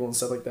established people and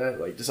stuff like that.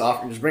 Like just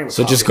bring them a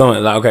So coffee. just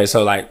going like okay,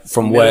 so like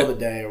from Middle what of the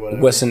day or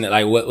whatever. what's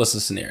the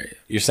scenario?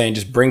 You're saying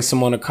just bring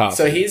someone a coffee.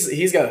 So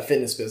he's got a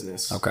fitness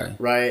business. Okay.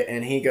 Right?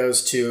 And he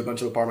goes to a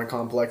bunch of apartment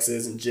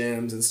complexes and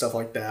gyms and stuff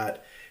like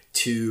that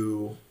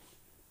to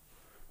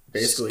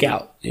basically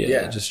scout.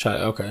 Yeah. Just try.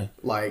 Okay.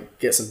 like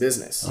get some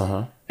business.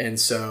 Uh-huh. And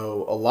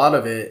so a lot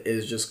of it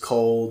is just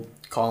cold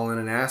calling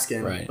and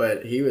asking. Right.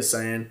 But he was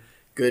saying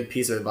good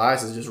piece of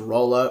advice is just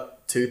roll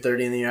up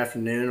 2:30 in the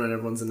afternoon when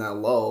everyone's in that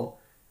lull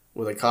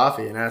with a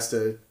coffee and ask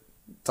to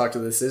talk to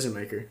the decision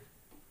maker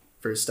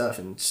for his stuff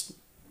and just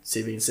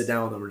see if you can sit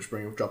down with him or just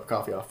drop a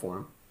coffee off for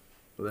him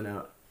with a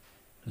note.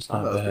 That's I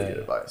thought not that was pretty bad.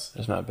 good advice.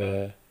 That's not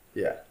bad.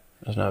 Yeah.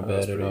 That's not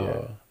That's bad at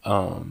pretty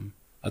all.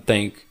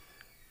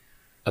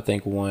 I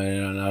think one,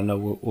 and I know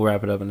we'll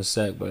wrap it up in a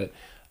sec, but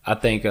I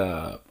think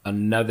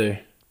another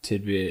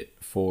tidbit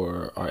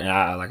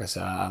like I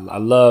said, I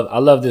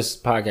love this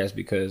podcast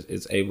because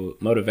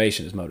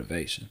motivation is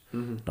motivation.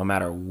 Mm-hmm. No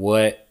matter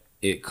what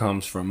it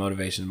comes from,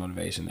 motivation is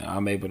motivation. Now,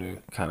 I'm able to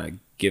kind of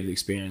give the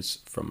experience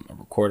from a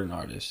recording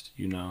artist,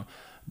 you know.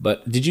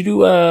 But did you do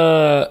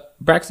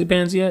Braxton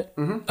Bands yet?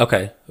 Mm-hmm.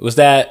 Okay. Was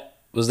that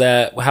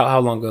how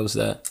long ago was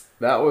that?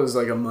 That was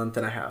like a month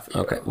and a half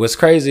ago. Okay. What's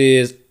crazy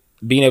is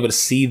being able to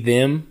see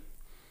them,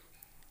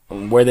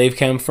 where they've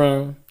come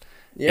from,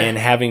 Yeah. and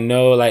having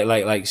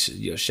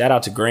shout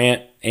out to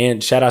Grant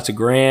and shout out to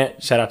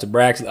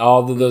Braxton,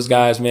 all of those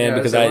guys, man, Yeah,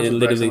 because I I went to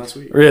literally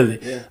Braxton last week. really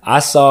Yeah. I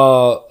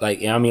saw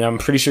I'm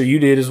pretty sure you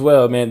did as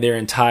well, man. Their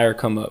entire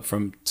come up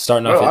from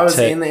starting off Bro, at I was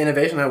tech. in the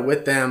innovation hub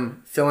with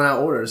them, filling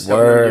out orders,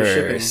 helping them do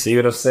shipping. Word. See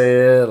what I'm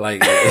saying?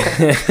 Like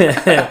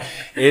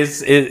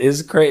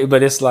it's crazy,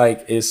 but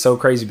it's so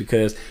crazy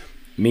because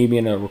me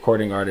being a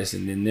recording artist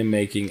and then them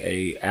making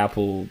a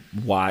Apple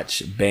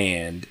Watch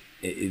band,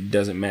 it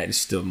doesn't matter. It's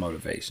still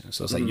motivation.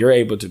 So it's like you're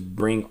able to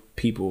bring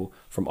people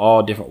from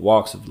all different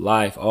walks of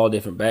life, all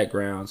different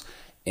backgrounds,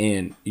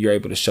 and you're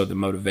able to show the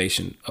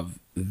motivation of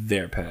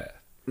their path.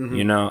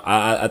 You know,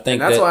 I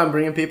think And that's why I'm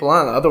bringing people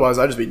on. Otherwise,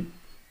 I'd just be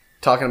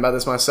talking about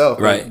this myself.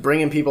 But Right.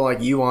 bringing people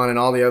like you on and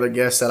all the other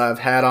guests that I've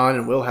had on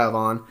and will have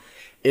on,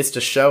 it's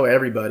to show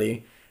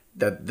everybody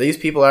that these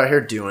people out here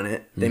doing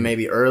it. They may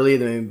be early.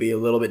 They may be a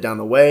little bit down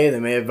the way.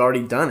 They may have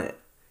already done it.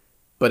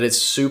 But it's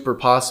super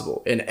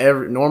possible. And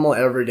normal,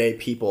 everyday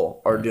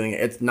people are doing it.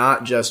 It's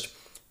not just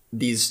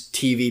these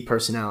TV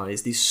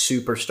personalities, these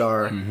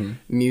superstar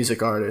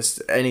music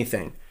artists,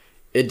 anything.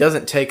 It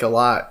doesn't take a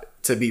lot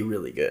to be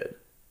really good.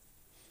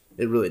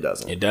 It really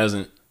doesn't. it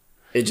doesn't.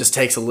 It just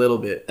takes a little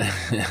bit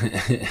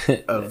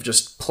of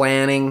just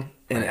planning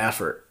and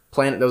effort.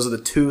 Those are the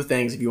two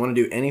things. If you want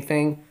to do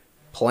anything,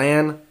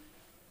 plan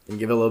and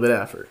give it a little bit of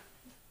effort.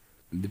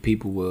 The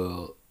people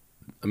will.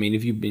 I mean,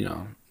 if you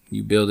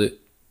build it,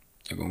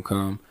 they're gonna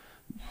come.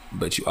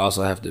 But you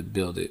also have to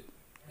build it,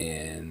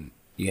 and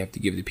you have to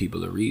give the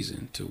people a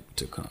reason to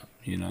come.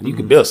 You know, you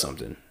can build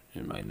something.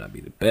 It might not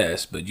be the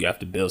best, but you have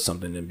to build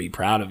something and be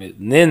proud of it.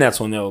 And then that's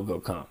when they'll go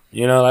come.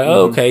 You know, like,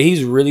 oh, okay,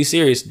 he's really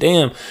serious.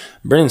 Damn,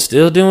 Brennan's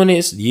still doing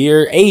this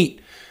year 8.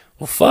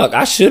 Well, fuck,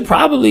 I should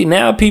probably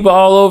now people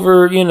all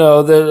over, you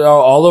know,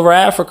 all over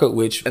Africa,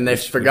 and they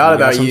forgot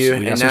about you,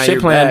 and now you're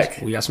back.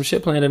 We got some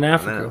shit planned in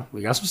Africa.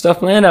 We got some stuff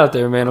planned out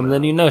there, man. I'm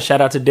letting you know. Shout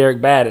out to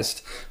Derek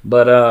Baddest,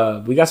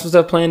 but we got some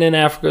stuff planned in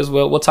Africa as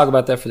well. We'll talk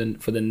about that for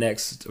the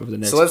next.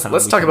 So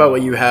let's talk about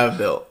what you have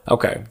built.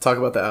 Okay, talk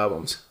about the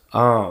albums.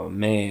 Oh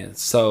man,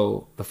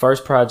 so the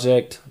first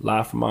project,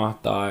 Live From My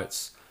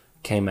Thoughts,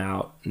 came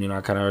out. You know,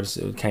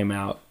 it came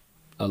out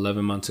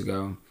 11 months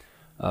ago.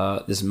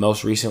 This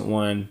most recent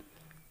one,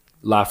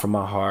 Live From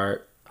My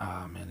Heart,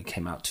 oh man, it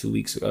came out 2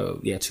 weeks ago.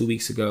 Yeah, 2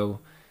 weeks ago.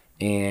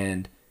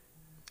 And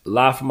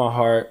Live From My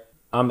Heart,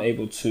 I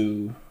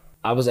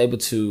was able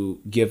to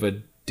give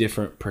a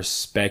different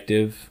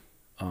perspective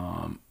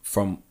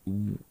from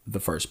the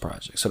first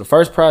project. So the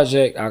first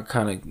project, I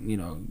kind of, you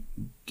know,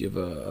 give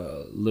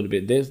a little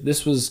bit.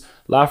 This was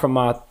Live From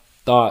My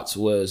Thoughts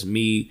was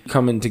me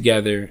coming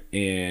together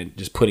and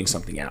just putting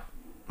something out.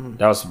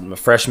 That was my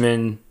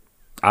freshman.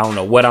 I don't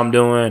know what I'm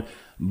doing,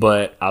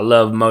 but I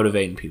love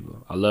motivating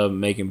people. I love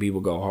making people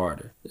go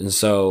harder. And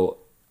so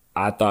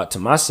I thought to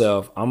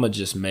myself, I'm going to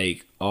just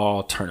make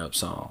all turn up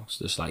songs,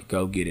 just like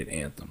go get it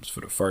anthems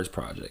for the first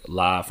project,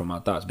 Live From My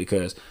Thoughts,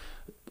 because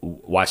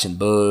watching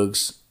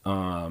Bugs,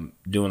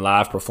 doing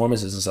live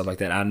performances and stuff like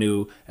that, I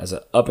knew as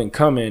an up and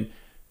coming,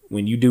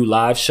 when you do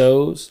live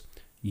shows,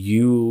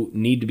 you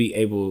need to be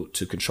able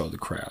to control the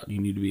crowd. You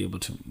need to be able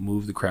to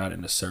move the crowd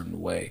in a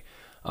certain way.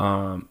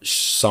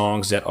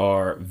 Songs that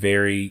are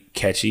very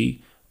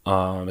catchy,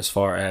 as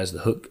far as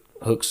the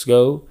hooks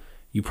go,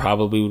 you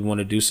probably would want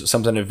to do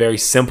something that's very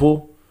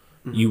simple.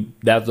 Those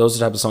are the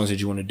type of songs that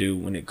you want to do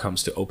when it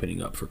comes to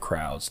opening up for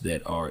crowds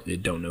that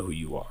don't know who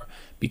you are,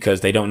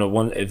 because they don't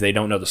know if they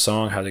don't know the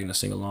song, how are they going to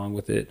sing along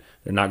with it?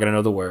 They're not going to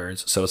know the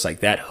words. So it's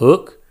like that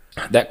hook,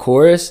 that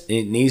chorus,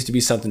 it needs to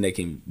be something that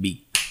can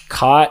be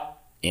caught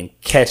and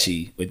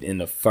catchy within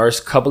the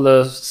first couple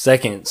of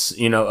seconds,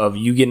 you know, of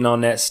you getting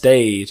on that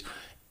stage,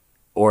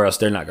 or else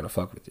they're not going to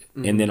fuck with it.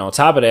 And then on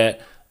top of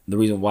that, the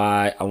reason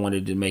why I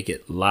wanted to make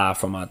it Live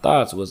From My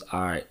Thoughts was,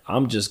 all right,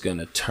 I'm just going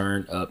to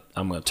turn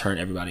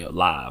everybody up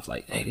live.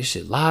 Like, hey, this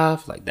shit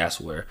live? Like, that's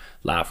where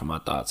Live From My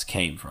Thoughts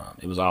came from.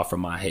 It was all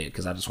from my head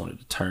because I just wanted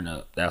to turn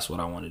up. That's what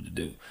I wanted to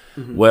do.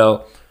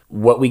 Well,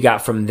 what we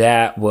got from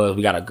that was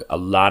we got a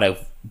lot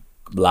of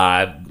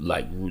live,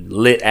 like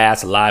lit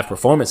ass live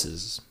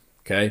performances.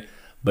 Okay.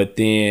 But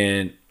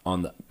then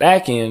on the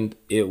back end,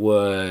 it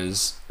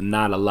was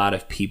not a lot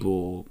of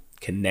people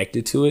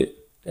connected to it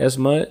as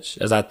much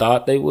as I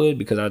thought they would,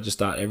 because I just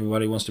thought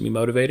everybody wants to be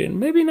motivated, and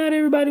maybe not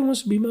everybody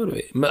wants to be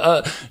motivated.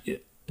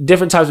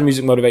 Different types of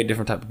music motivate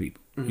different type of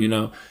people, you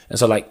know? And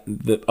so like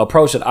the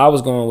approach that I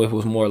was going with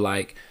was more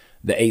like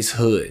the Ace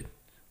Hood.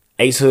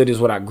 Ace Hood is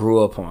what I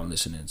grew up on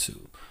listening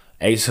to.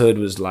 Ace Hood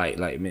was like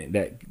man,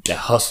 that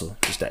hustle,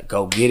 just that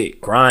go get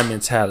it, grind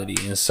mentality.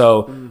 And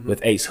so with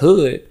Ace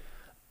Hood,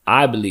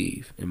 I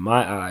believe, in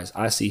my eyes,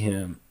 I see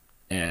him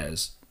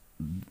as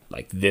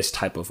like this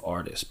type of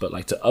artist, but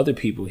like to other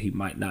people, he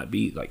might not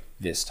be like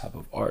this type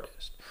of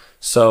artist.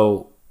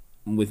 So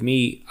with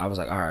me, I was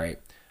like, all right,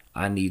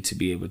 I need to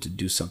be able to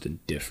do something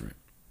different,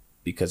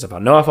 because if I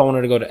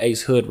wanted to go the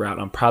Ace Hood route,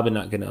 I'm probably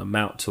not going to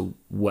amount to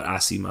what I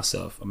see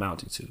myself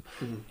amounting to.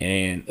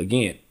 And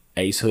again,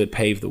 Ace Hood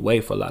paved the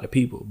way for a lot of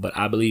people, but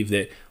I believe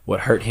that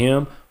what hurt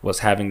him was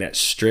having that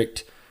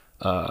strict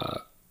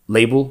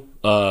label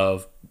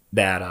of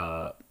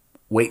that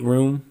weight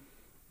room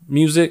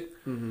music.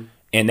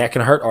 And that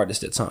can hurt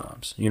artists at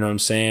times, you know what I'm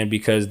saying?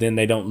 Because then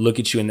they don't look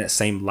at you in that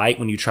same light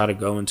when you try to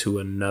go into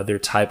another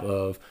type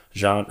of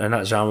genre,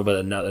 not genre, but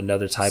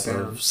another type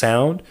of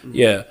sound.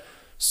 Yeah.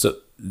 So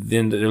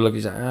then they're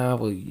looking at,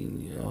 well,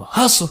 you know,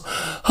 hustle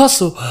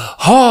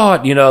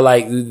hard, you know,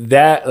 like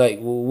that. Like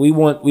we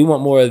want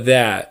more of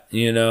that,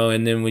 you know.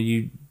 And then when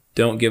you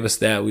don't give us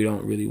that, we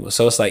don't really want.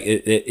 So it's like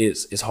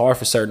it's hard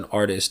for certain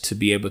artists to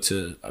be able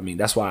to. I mean,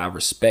 that's why I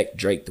respect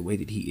Drake the way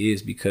that he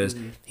is, because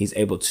he's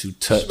able to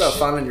touch. It's about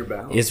finding your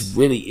balance. It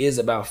really is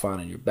about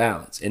finding your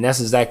balance, and that's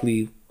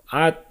exactly.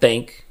 I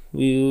think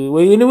we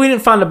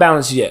didn't find the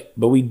balance yet,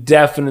 but we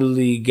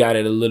definitely got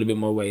it a little bit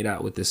more weighed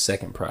out with this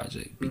second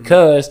project,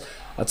 because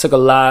I took a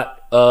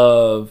lot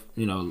of,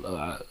 you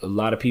know, a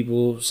lot of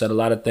people said a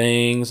lot of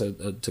things. I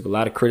took a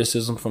lot of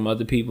criticism from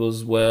other people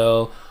as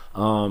well.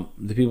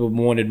 The people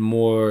wanted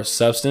more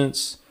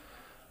substance,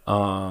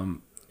 and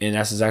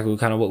that's exactly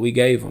kind of what we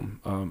gave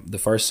them. The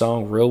first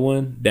song, Real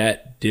One,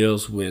 that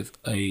deals with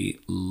a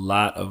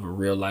lot of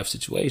real life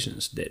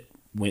situations that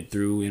went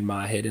through in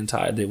my head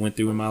that went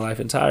through in my life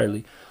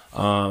entirely.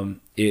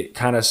 It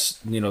kind of,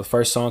 you know, the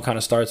first song kind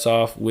of starts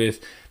off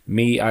with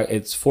me.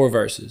 It's 4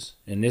 verses,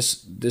 and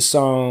this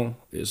song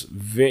is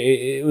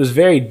it was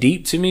very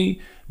deep to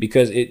me,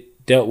 because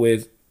it dealt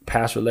with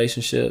past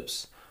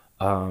relationships.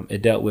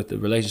 It dealt with the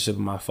relationship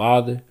with my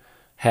father,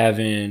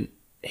 having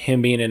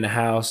him being in the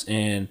house.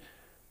 And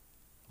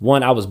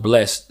one, I was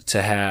blessed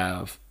to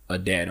have a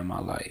dad in my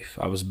life.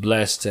 I was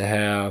blessed to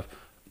have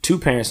two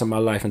parents in my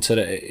life until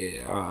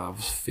I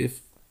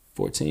was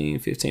 14,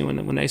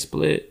 15 when they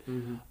split.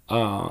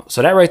 So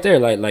that right there,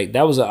 like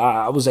that was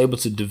I was able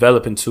to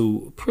develop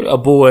into a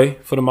boy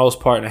for the most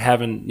part, and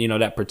having, you know,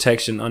 that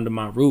protection under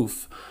my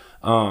roof,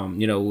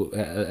 you know,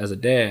 as a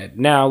dad.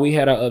 Now we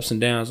had our ups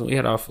and downs, and we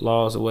had our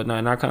flaws and whatnot,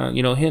 and I kind of,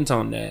 you know, hint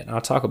on that.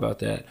 I'll talk about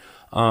that.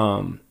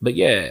 But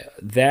yeah,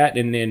 that,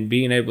 and then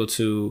being able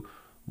to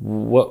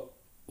what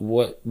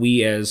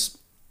we as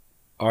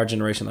our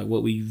generation, like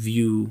what we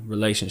view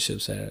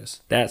relationships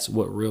as, that's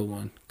what Real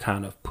One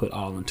kind of put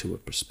all into a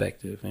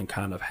perspective, and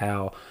kind of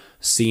how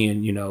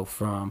seeing, you know,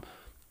 from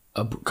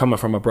coming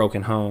from a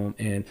broken home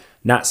and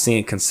not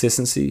seeing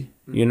consistency,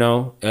 you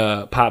know,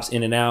 Pops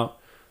in and out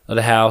of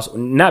the house,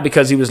 not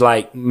because he was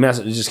like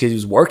messing, just because he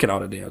was working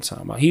all the damn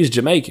time. He was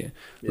Jamaican,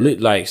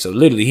 so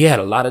literally he had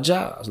a lot of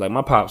jobs. Like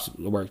my Pops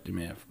worked,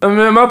 man. I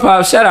mean, my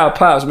Pops, shout out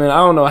Pops, man. I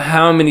don't know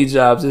how many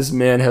jobs this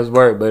man has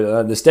worked,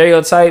 but the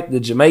stereotype, the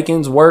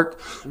Jamaicans work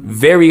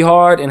very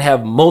hard and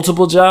have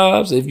multiple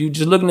jobs. If you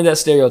just looking at that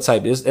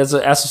stereotype, that's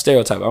a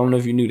stereotype. I don't know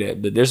if you knew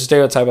that, but there's a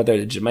stereotype out there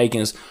that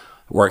Jamaicans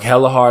work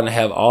hella hard and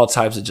have all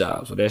types of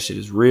jobs. So that shit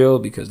is real,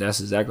 because that's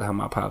exactly how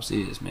my Pops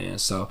is, man.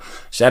 So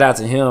shout out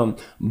to him.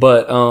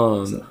 But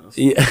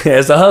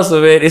as a hustle,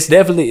 man, it's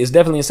definitely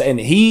insane.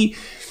 He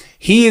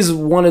is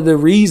one of the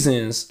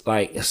reasons,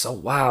 like, it's so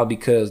wild,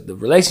 because the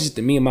relationship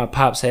that me and my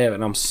Pops have,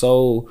 and I'm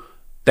so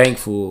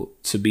thankful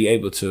to be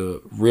able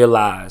to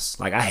realize,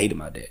 like, I hated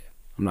my dad.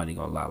 I'm not even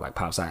gonna lie, like,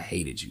 Pops, I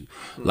hated you.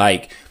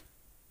 Like,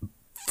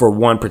 for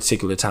one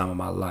particular time in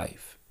my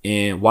life.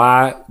 And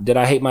why did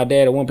I hate my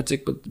dad at one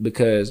particular?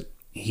 Because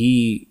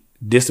he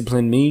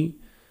disciplined me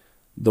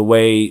the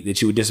way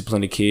that you would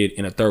discipline a kid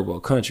in a third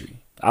world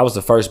country. I was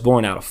the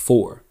firstborn out of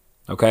 4.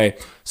 Okay.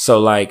 So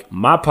like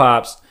my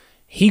Pops,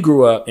 he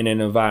grew up in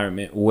an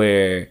environment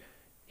where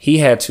he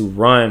had to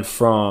run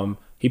from,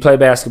 he played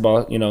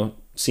basketball, you know,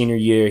 senior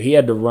year. He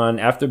had to run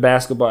after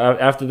basketball,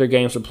 after their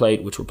games were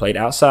played, which were played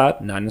outside,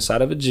 not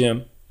inside of a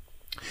gym.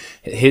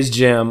 His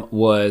gym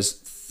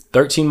was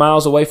 13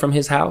 miles away from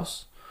his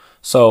house.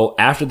 So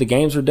after the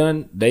games were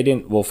done, they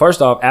didn't, well,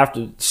 first off,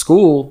 after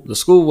school, the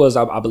school was,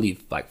 I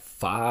believe, like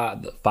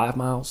 5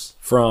 miles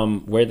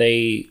from where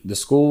the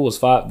school was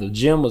 5, the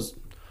gym was,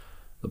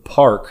 the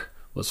park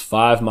was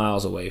 5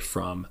 miles away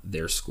from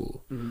their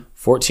school,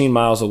 14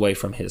 miles away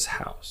from his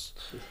house.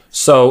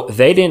 So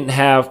they didn't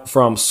have,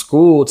 from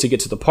school to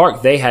get to the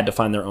park, they had to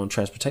find their own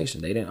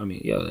transportation. They didn't, I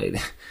mean,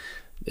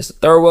 it's a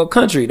third world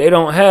country. They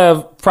don't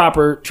have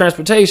proper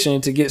transportation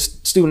to get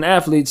student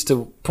athletes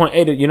to point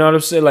A to, you know what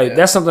I'm saying? Like,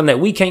 that's something that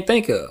we can't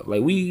think of.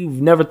 Like, we've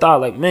never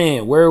thought, like,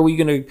 man, where are we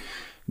going to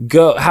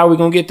go? How are we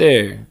going to get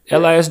there?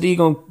 LISD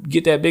going to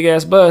get that big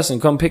ass bus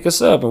and come pick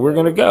us up, and we're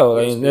going to go.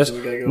 Like, there's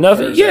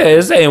nothing. Yeah,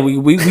 it's that. And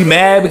we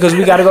mad because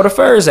we got to go to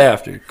Furs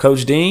after.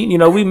 Coach Dean, you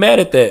know, we mad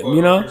at that,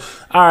 you know?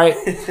 All right.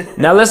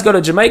 Now let's go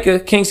to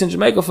Jamaica, Kingston,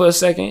 Jamaica for a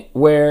second,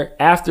 where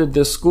after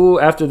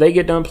they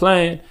get done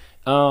playing,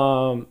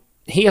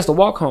 he has to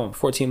walk home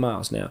 14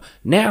 miles now.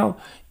 Now,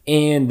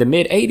 in the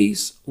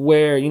mid-'80s,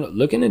 where, you know,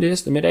 looking at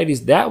this, the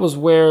mid-'80s, that was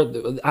where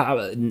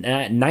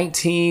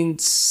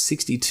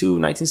 1962,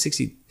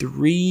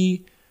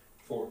 1963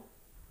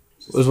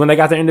 was when they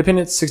got their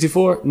independence.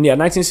 64? Yeah,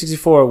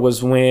 1964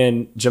 was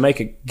when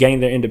Jamaica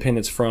gained their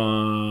independence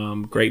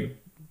from Great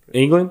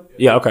England.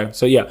 Yeah, okay.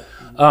 So, yeah,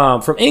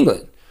 from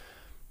England.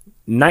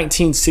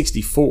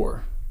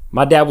 1964.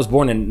 My dad was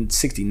born in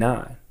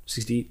 69.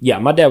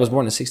 My dad was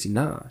born in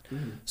 69.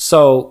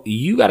 So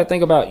you got to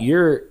think about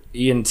your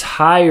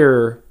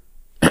entire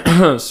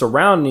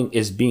surrounding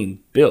is being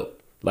built.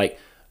 Like,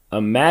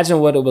 imagine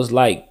what it was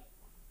like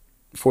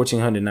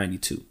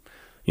 1492.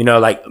 You know,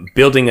 like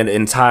building an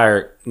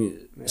entire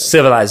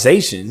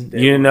civilization.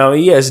 You know,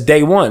 it's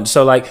day one.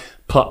 So like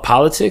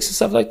politics and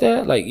stuff like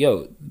that. Like,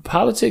 yo,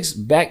 politics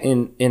back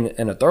in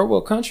a third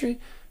world country,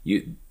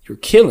 you're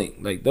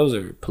killing. Like, those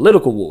are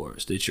political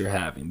wars that you're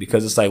having,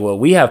 because it's like, well,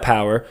 we have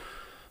power.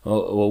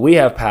 We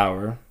have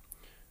power.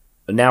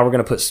 Now we're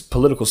going to put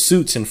political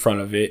suits in front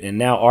of it. And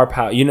now our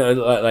power, you know,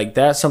 like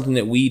that's something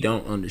that we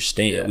don't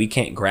understand. Yeah. We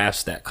can't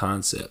grasp that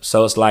concept.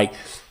 So it's like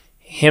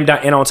him die.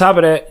 And on top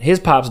of that, his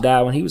Pops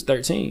died when he was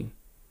 13.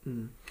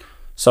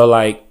 So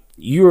like,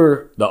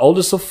 you're the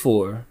oldest of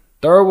 4,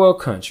 third world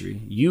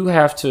country. You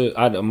have to,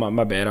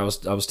 my bad. I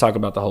was talking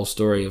about the whole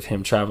story of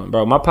him traveling.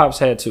 Bro, my Pops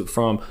had to,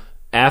 from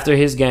after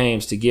his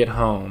games to get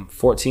home,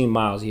 14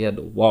 miles he had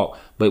to walk.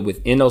 But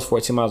within those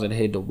 14 miles that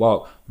he had to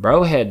walk,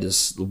 bro had to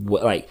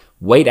like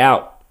wait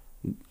out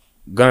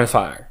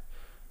gunfire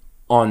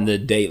on the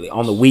daily,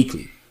 on the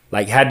weekly.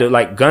 Like, had to,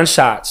 like,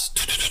 gunshots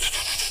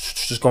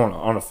just going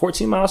on a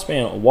 14-mile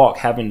span, walk,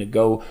 having to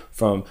go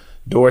from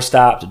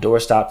doorstop to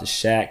doorstop to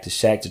shack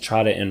to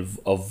try to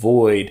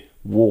avoid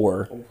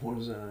war.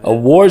 A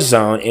war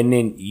zone. And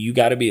then you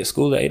got to be at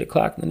school at 8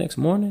 o'clock the next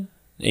morning.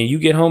 And you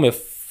get home at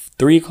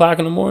 3 o'clock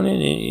in the morning,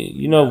 and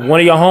you know one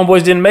of your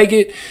homeboys didn't make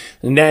it,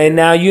 and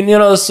now you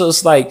know, so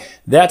it's like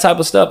that type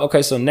of stuff.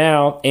 Okay, so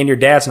now, and your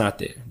dad's not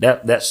there.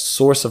 That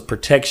source of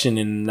protection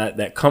and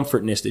that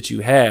comfortness that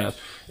you have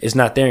is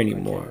not there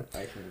anymore.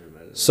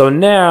 So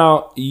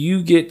now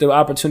you get the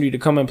opportunity to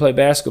come and play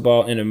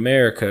basketball in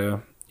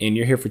America, and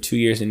you're here for 2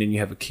 years, and then you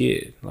have a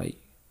kid. Like,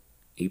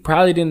 he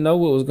probably didn't know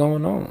what was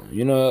going on,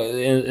 you know,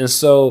 and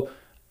so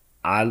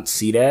I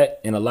see that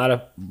in a lot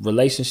of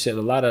relationships,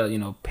 a lot of, you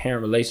know,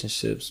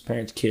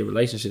 parent-kid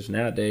relationships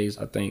nowadays,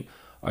 I think,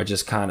 are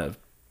just kind of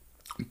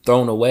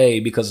thrown away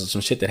because of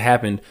some shit that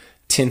happened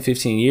 10,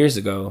 15 years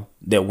ago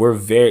that we're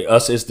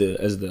us as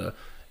the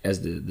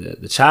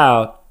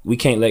child, we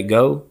can't let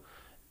go.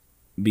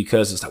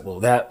 Because it's like, well,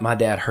 that my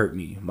dad hurt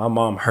me, my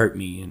mom hurt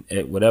me,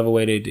 and whatever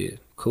way they did,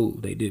 cool,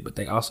 they did, but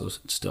they also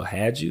still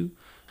had you,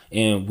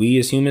 and we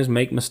as humans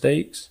make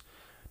mistakes,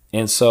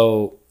 and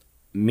so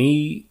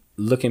me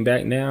looking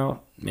back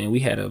now, man,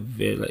 we had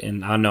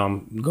and I know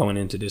I'm going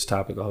into this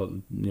topic,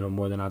 you know,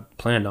 more than I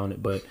planned on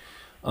it, but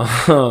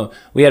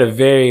we had a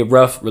very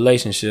rough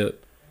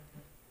relationship,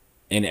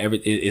 and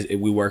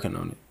we working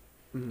on it.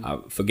 Mm-hmm. I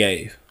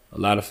forgave. A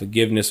lot of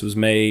forgiveness was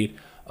made.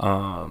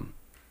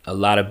 A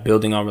lot of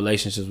building on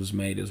relationships was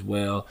made as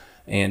well.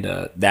 And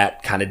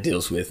that kind of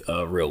deals with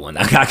a real one.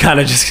 I kind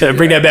of just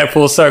bring that back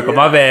full circle. Yeah.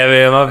 My bad,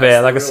 man. My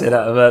bad. Like I said,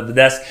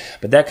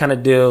 but that kind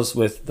of deals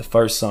with the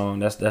first song.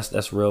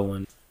 That's real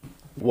one.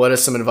 What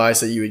is some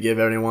advice that you would give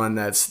anyone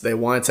they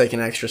want to take an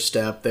extra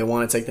step, they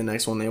want to take the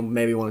next one, they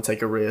maybe want to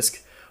take a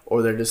risk,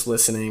 or they're just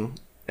listening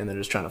and they're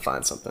just trying to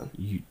find something?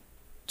 You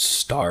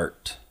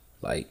start,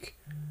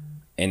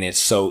 and it's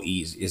so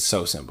easy. It's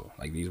so simple.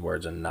 Like, these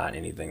words are not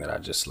anything that I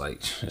just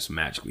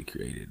magically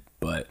created.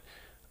 But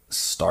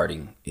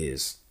starting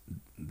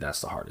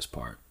that's the hardest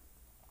part.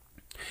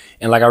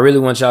 And I really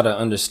want y'all to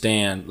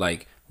understand,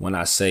 when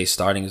I say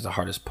starting is the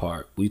hardest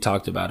part, we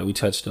talked about it. We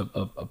touched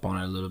up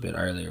on it a little bit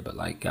earlier. But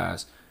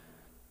guys,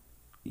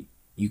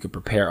 you can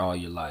prepare all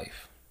your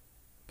life,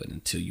 but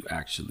until you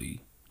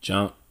actually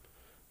jump,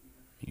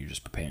 you're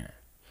just preparing.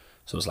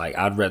 So it's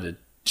I'd rather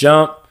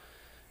jump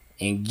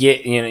and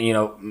get,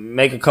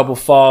 make a couple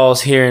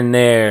falls here and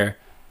there,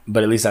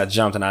 but at least I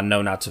jumped and I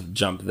know not to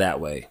jump that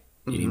way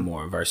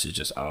anymore versus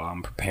just,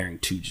 I'm preparing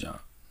to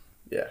jump.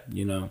 Yeah.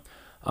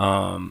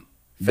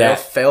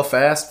 Fail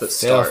fast, but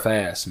start. Fail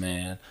fast,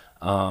 man.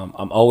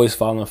 I'm always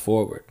falling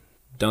forward.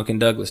 Duncan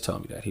Douglas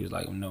told me that. He was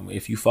like, no,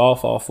 if you fall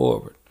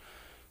forward.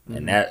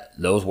 Mm-hmm. And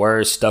those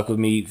words stuck with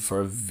me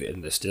still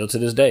to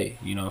this day.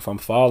 If I'm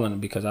falling,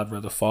 because I'd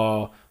rather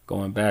fall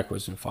going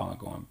backwards than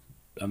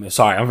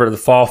I'd rather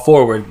fall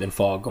forward than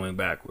fall going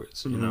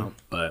backwards,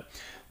 But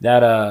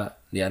that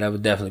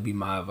would definitely be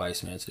my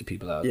advice, man, to the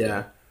people out there.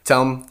 Yeah.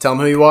 Tell them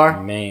who you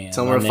are. Man.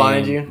 Tell them where to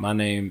find you. My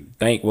name,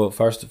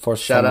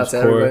 first shout out to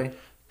everybody.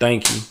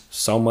 Thank you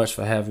so much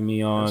for having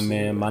me on,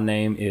 Absolutely. Man. My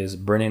name is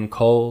Brennan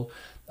Cole,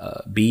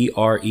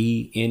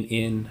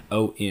 BRENNON,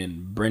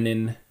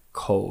 Brennan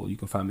Cole. You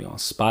can find me on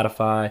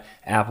Spotify,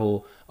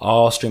 Apple,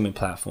 all streaming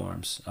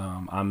platforms.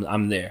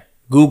 I'm there.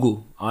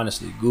 Google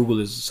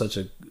is such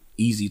a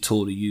easy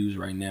tool to use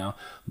right now.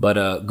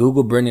 But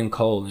Google Brennan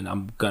Cole, and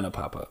I'm gonna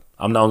pop up.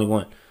 I'm the only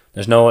one.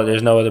 There's no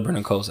other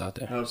Brennan Coles out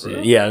there. Oh, so,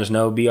 yeah, there's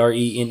no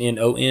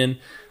BRENNON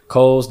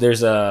Coles.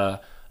 There's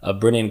a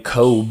Brennan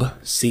Kobe,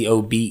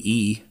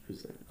 COBE.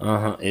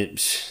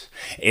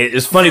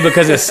 It's funny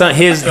because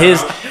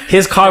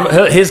his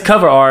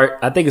cover art,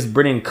 I think it's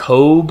Brennan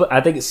Kobe.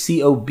 I think it's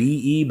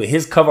COBE, but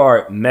his cover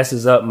art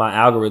messes up my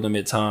algorithm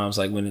at times,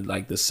 when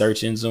the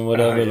search engines and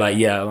whatever.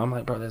 I'm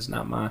like, bro, that's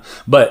not mine.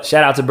 But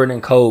shout out to Brennan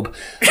Kobe.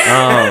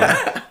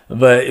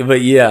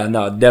 But yeah,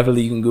 no,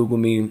 definitely you can Google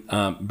me,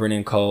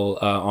 Brennan Cole,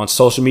 on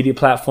social media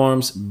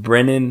platforms,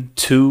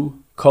 Brennan2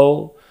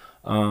 Cole.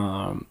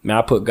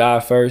 I put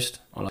God first.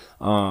 But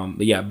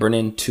yeah,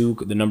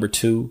 Brennan2, the number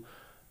 2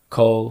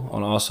 Cole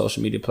on all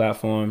social media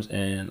platforms,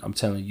 and I'm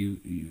telling you,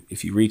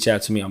 if you reach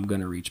out to me, I'm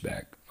gonna reach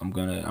back.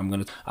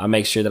 I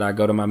make sure that I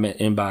go to my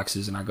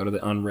inboxes and I go to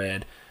the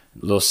unread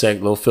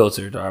little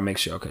filter. I make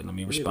sure, okay, let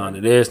me respond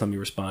to this.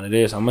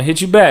 I'm gonna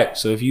hit you back.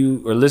 So if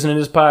you are listening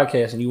to this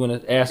podcast and you want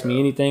to ask me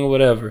anything or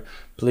whatever,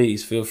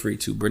 please feel free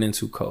to.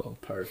 Brennan2 Cole.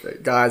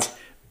 Perfect, guys.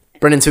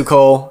 Brennan2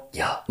 Cole.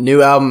 Yeah.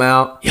 New album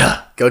out.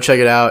 Yeah. Go check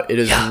it out. It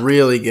is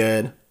really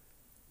good.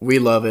 We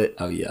love it.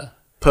 Oh yeah.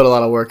 Put a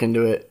lot of work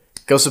into it.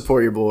 Go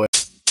support your boy.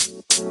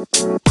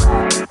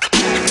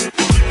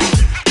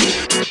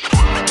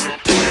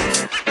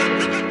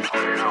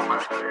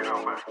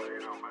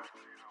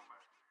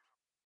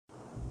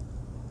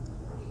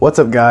 What's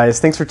up, guys?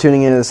 Thanks for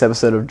tuning into this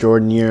episode of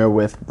Jordan Year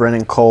with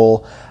Brennan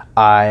Cole.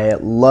 I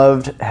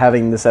loved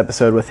having this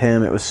episode with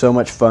him. It was so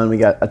much fun. We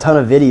got a ton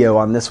of video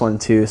on this one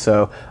too,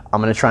 so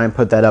I'm going to try and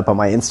put that up on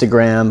my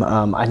Instagram.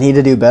 I need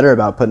to do better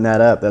about putting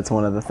that up. That's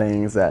one of the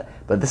things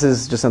but this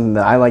is just something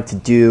that I like to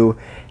do.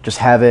 Just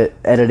have it,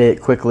 edit it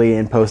quickly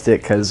and post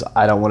it, because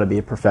I don't want to be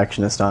a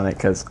perfectionist on it,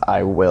 because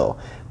I will.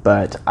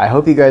 But I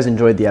hope you guys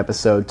enjoyed the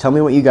episode. Tell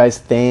me what you guys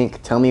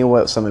think. Tell me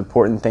what some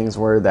important things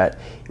were that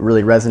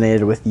really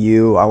resonated with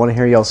you. I want to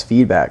hear y'all's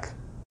feedback.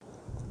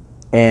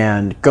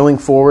 And going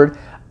forward,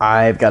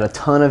 I've got a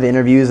ton of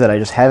interviews that I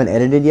just haven't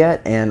edited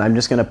yet, and I'm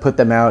just going to put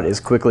them out as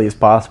quickly as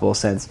possible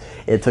since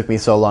it took me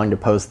so long to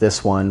post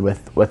this one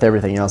with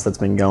everything else that's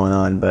been going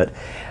on. But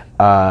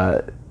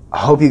I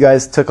hope you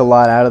guys took a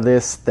lot out of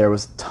this. There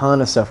was a ton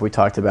of stuff we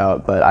talked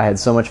about, but I had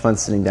so much fun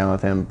sitting down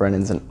with him.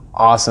 Brennan's an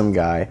awesome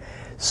guy.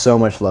 So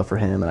much love for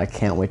him, and I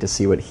can't wait to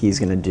see what he's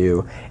going to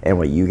do and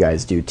what you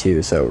guys do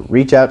too. So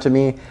reach out to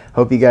me.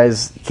 Hope you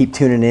guys keep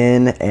tuning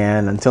in,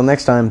 and until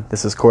next time,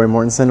 this is Corey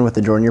Mortensen with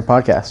the Jordan Year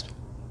Podcast.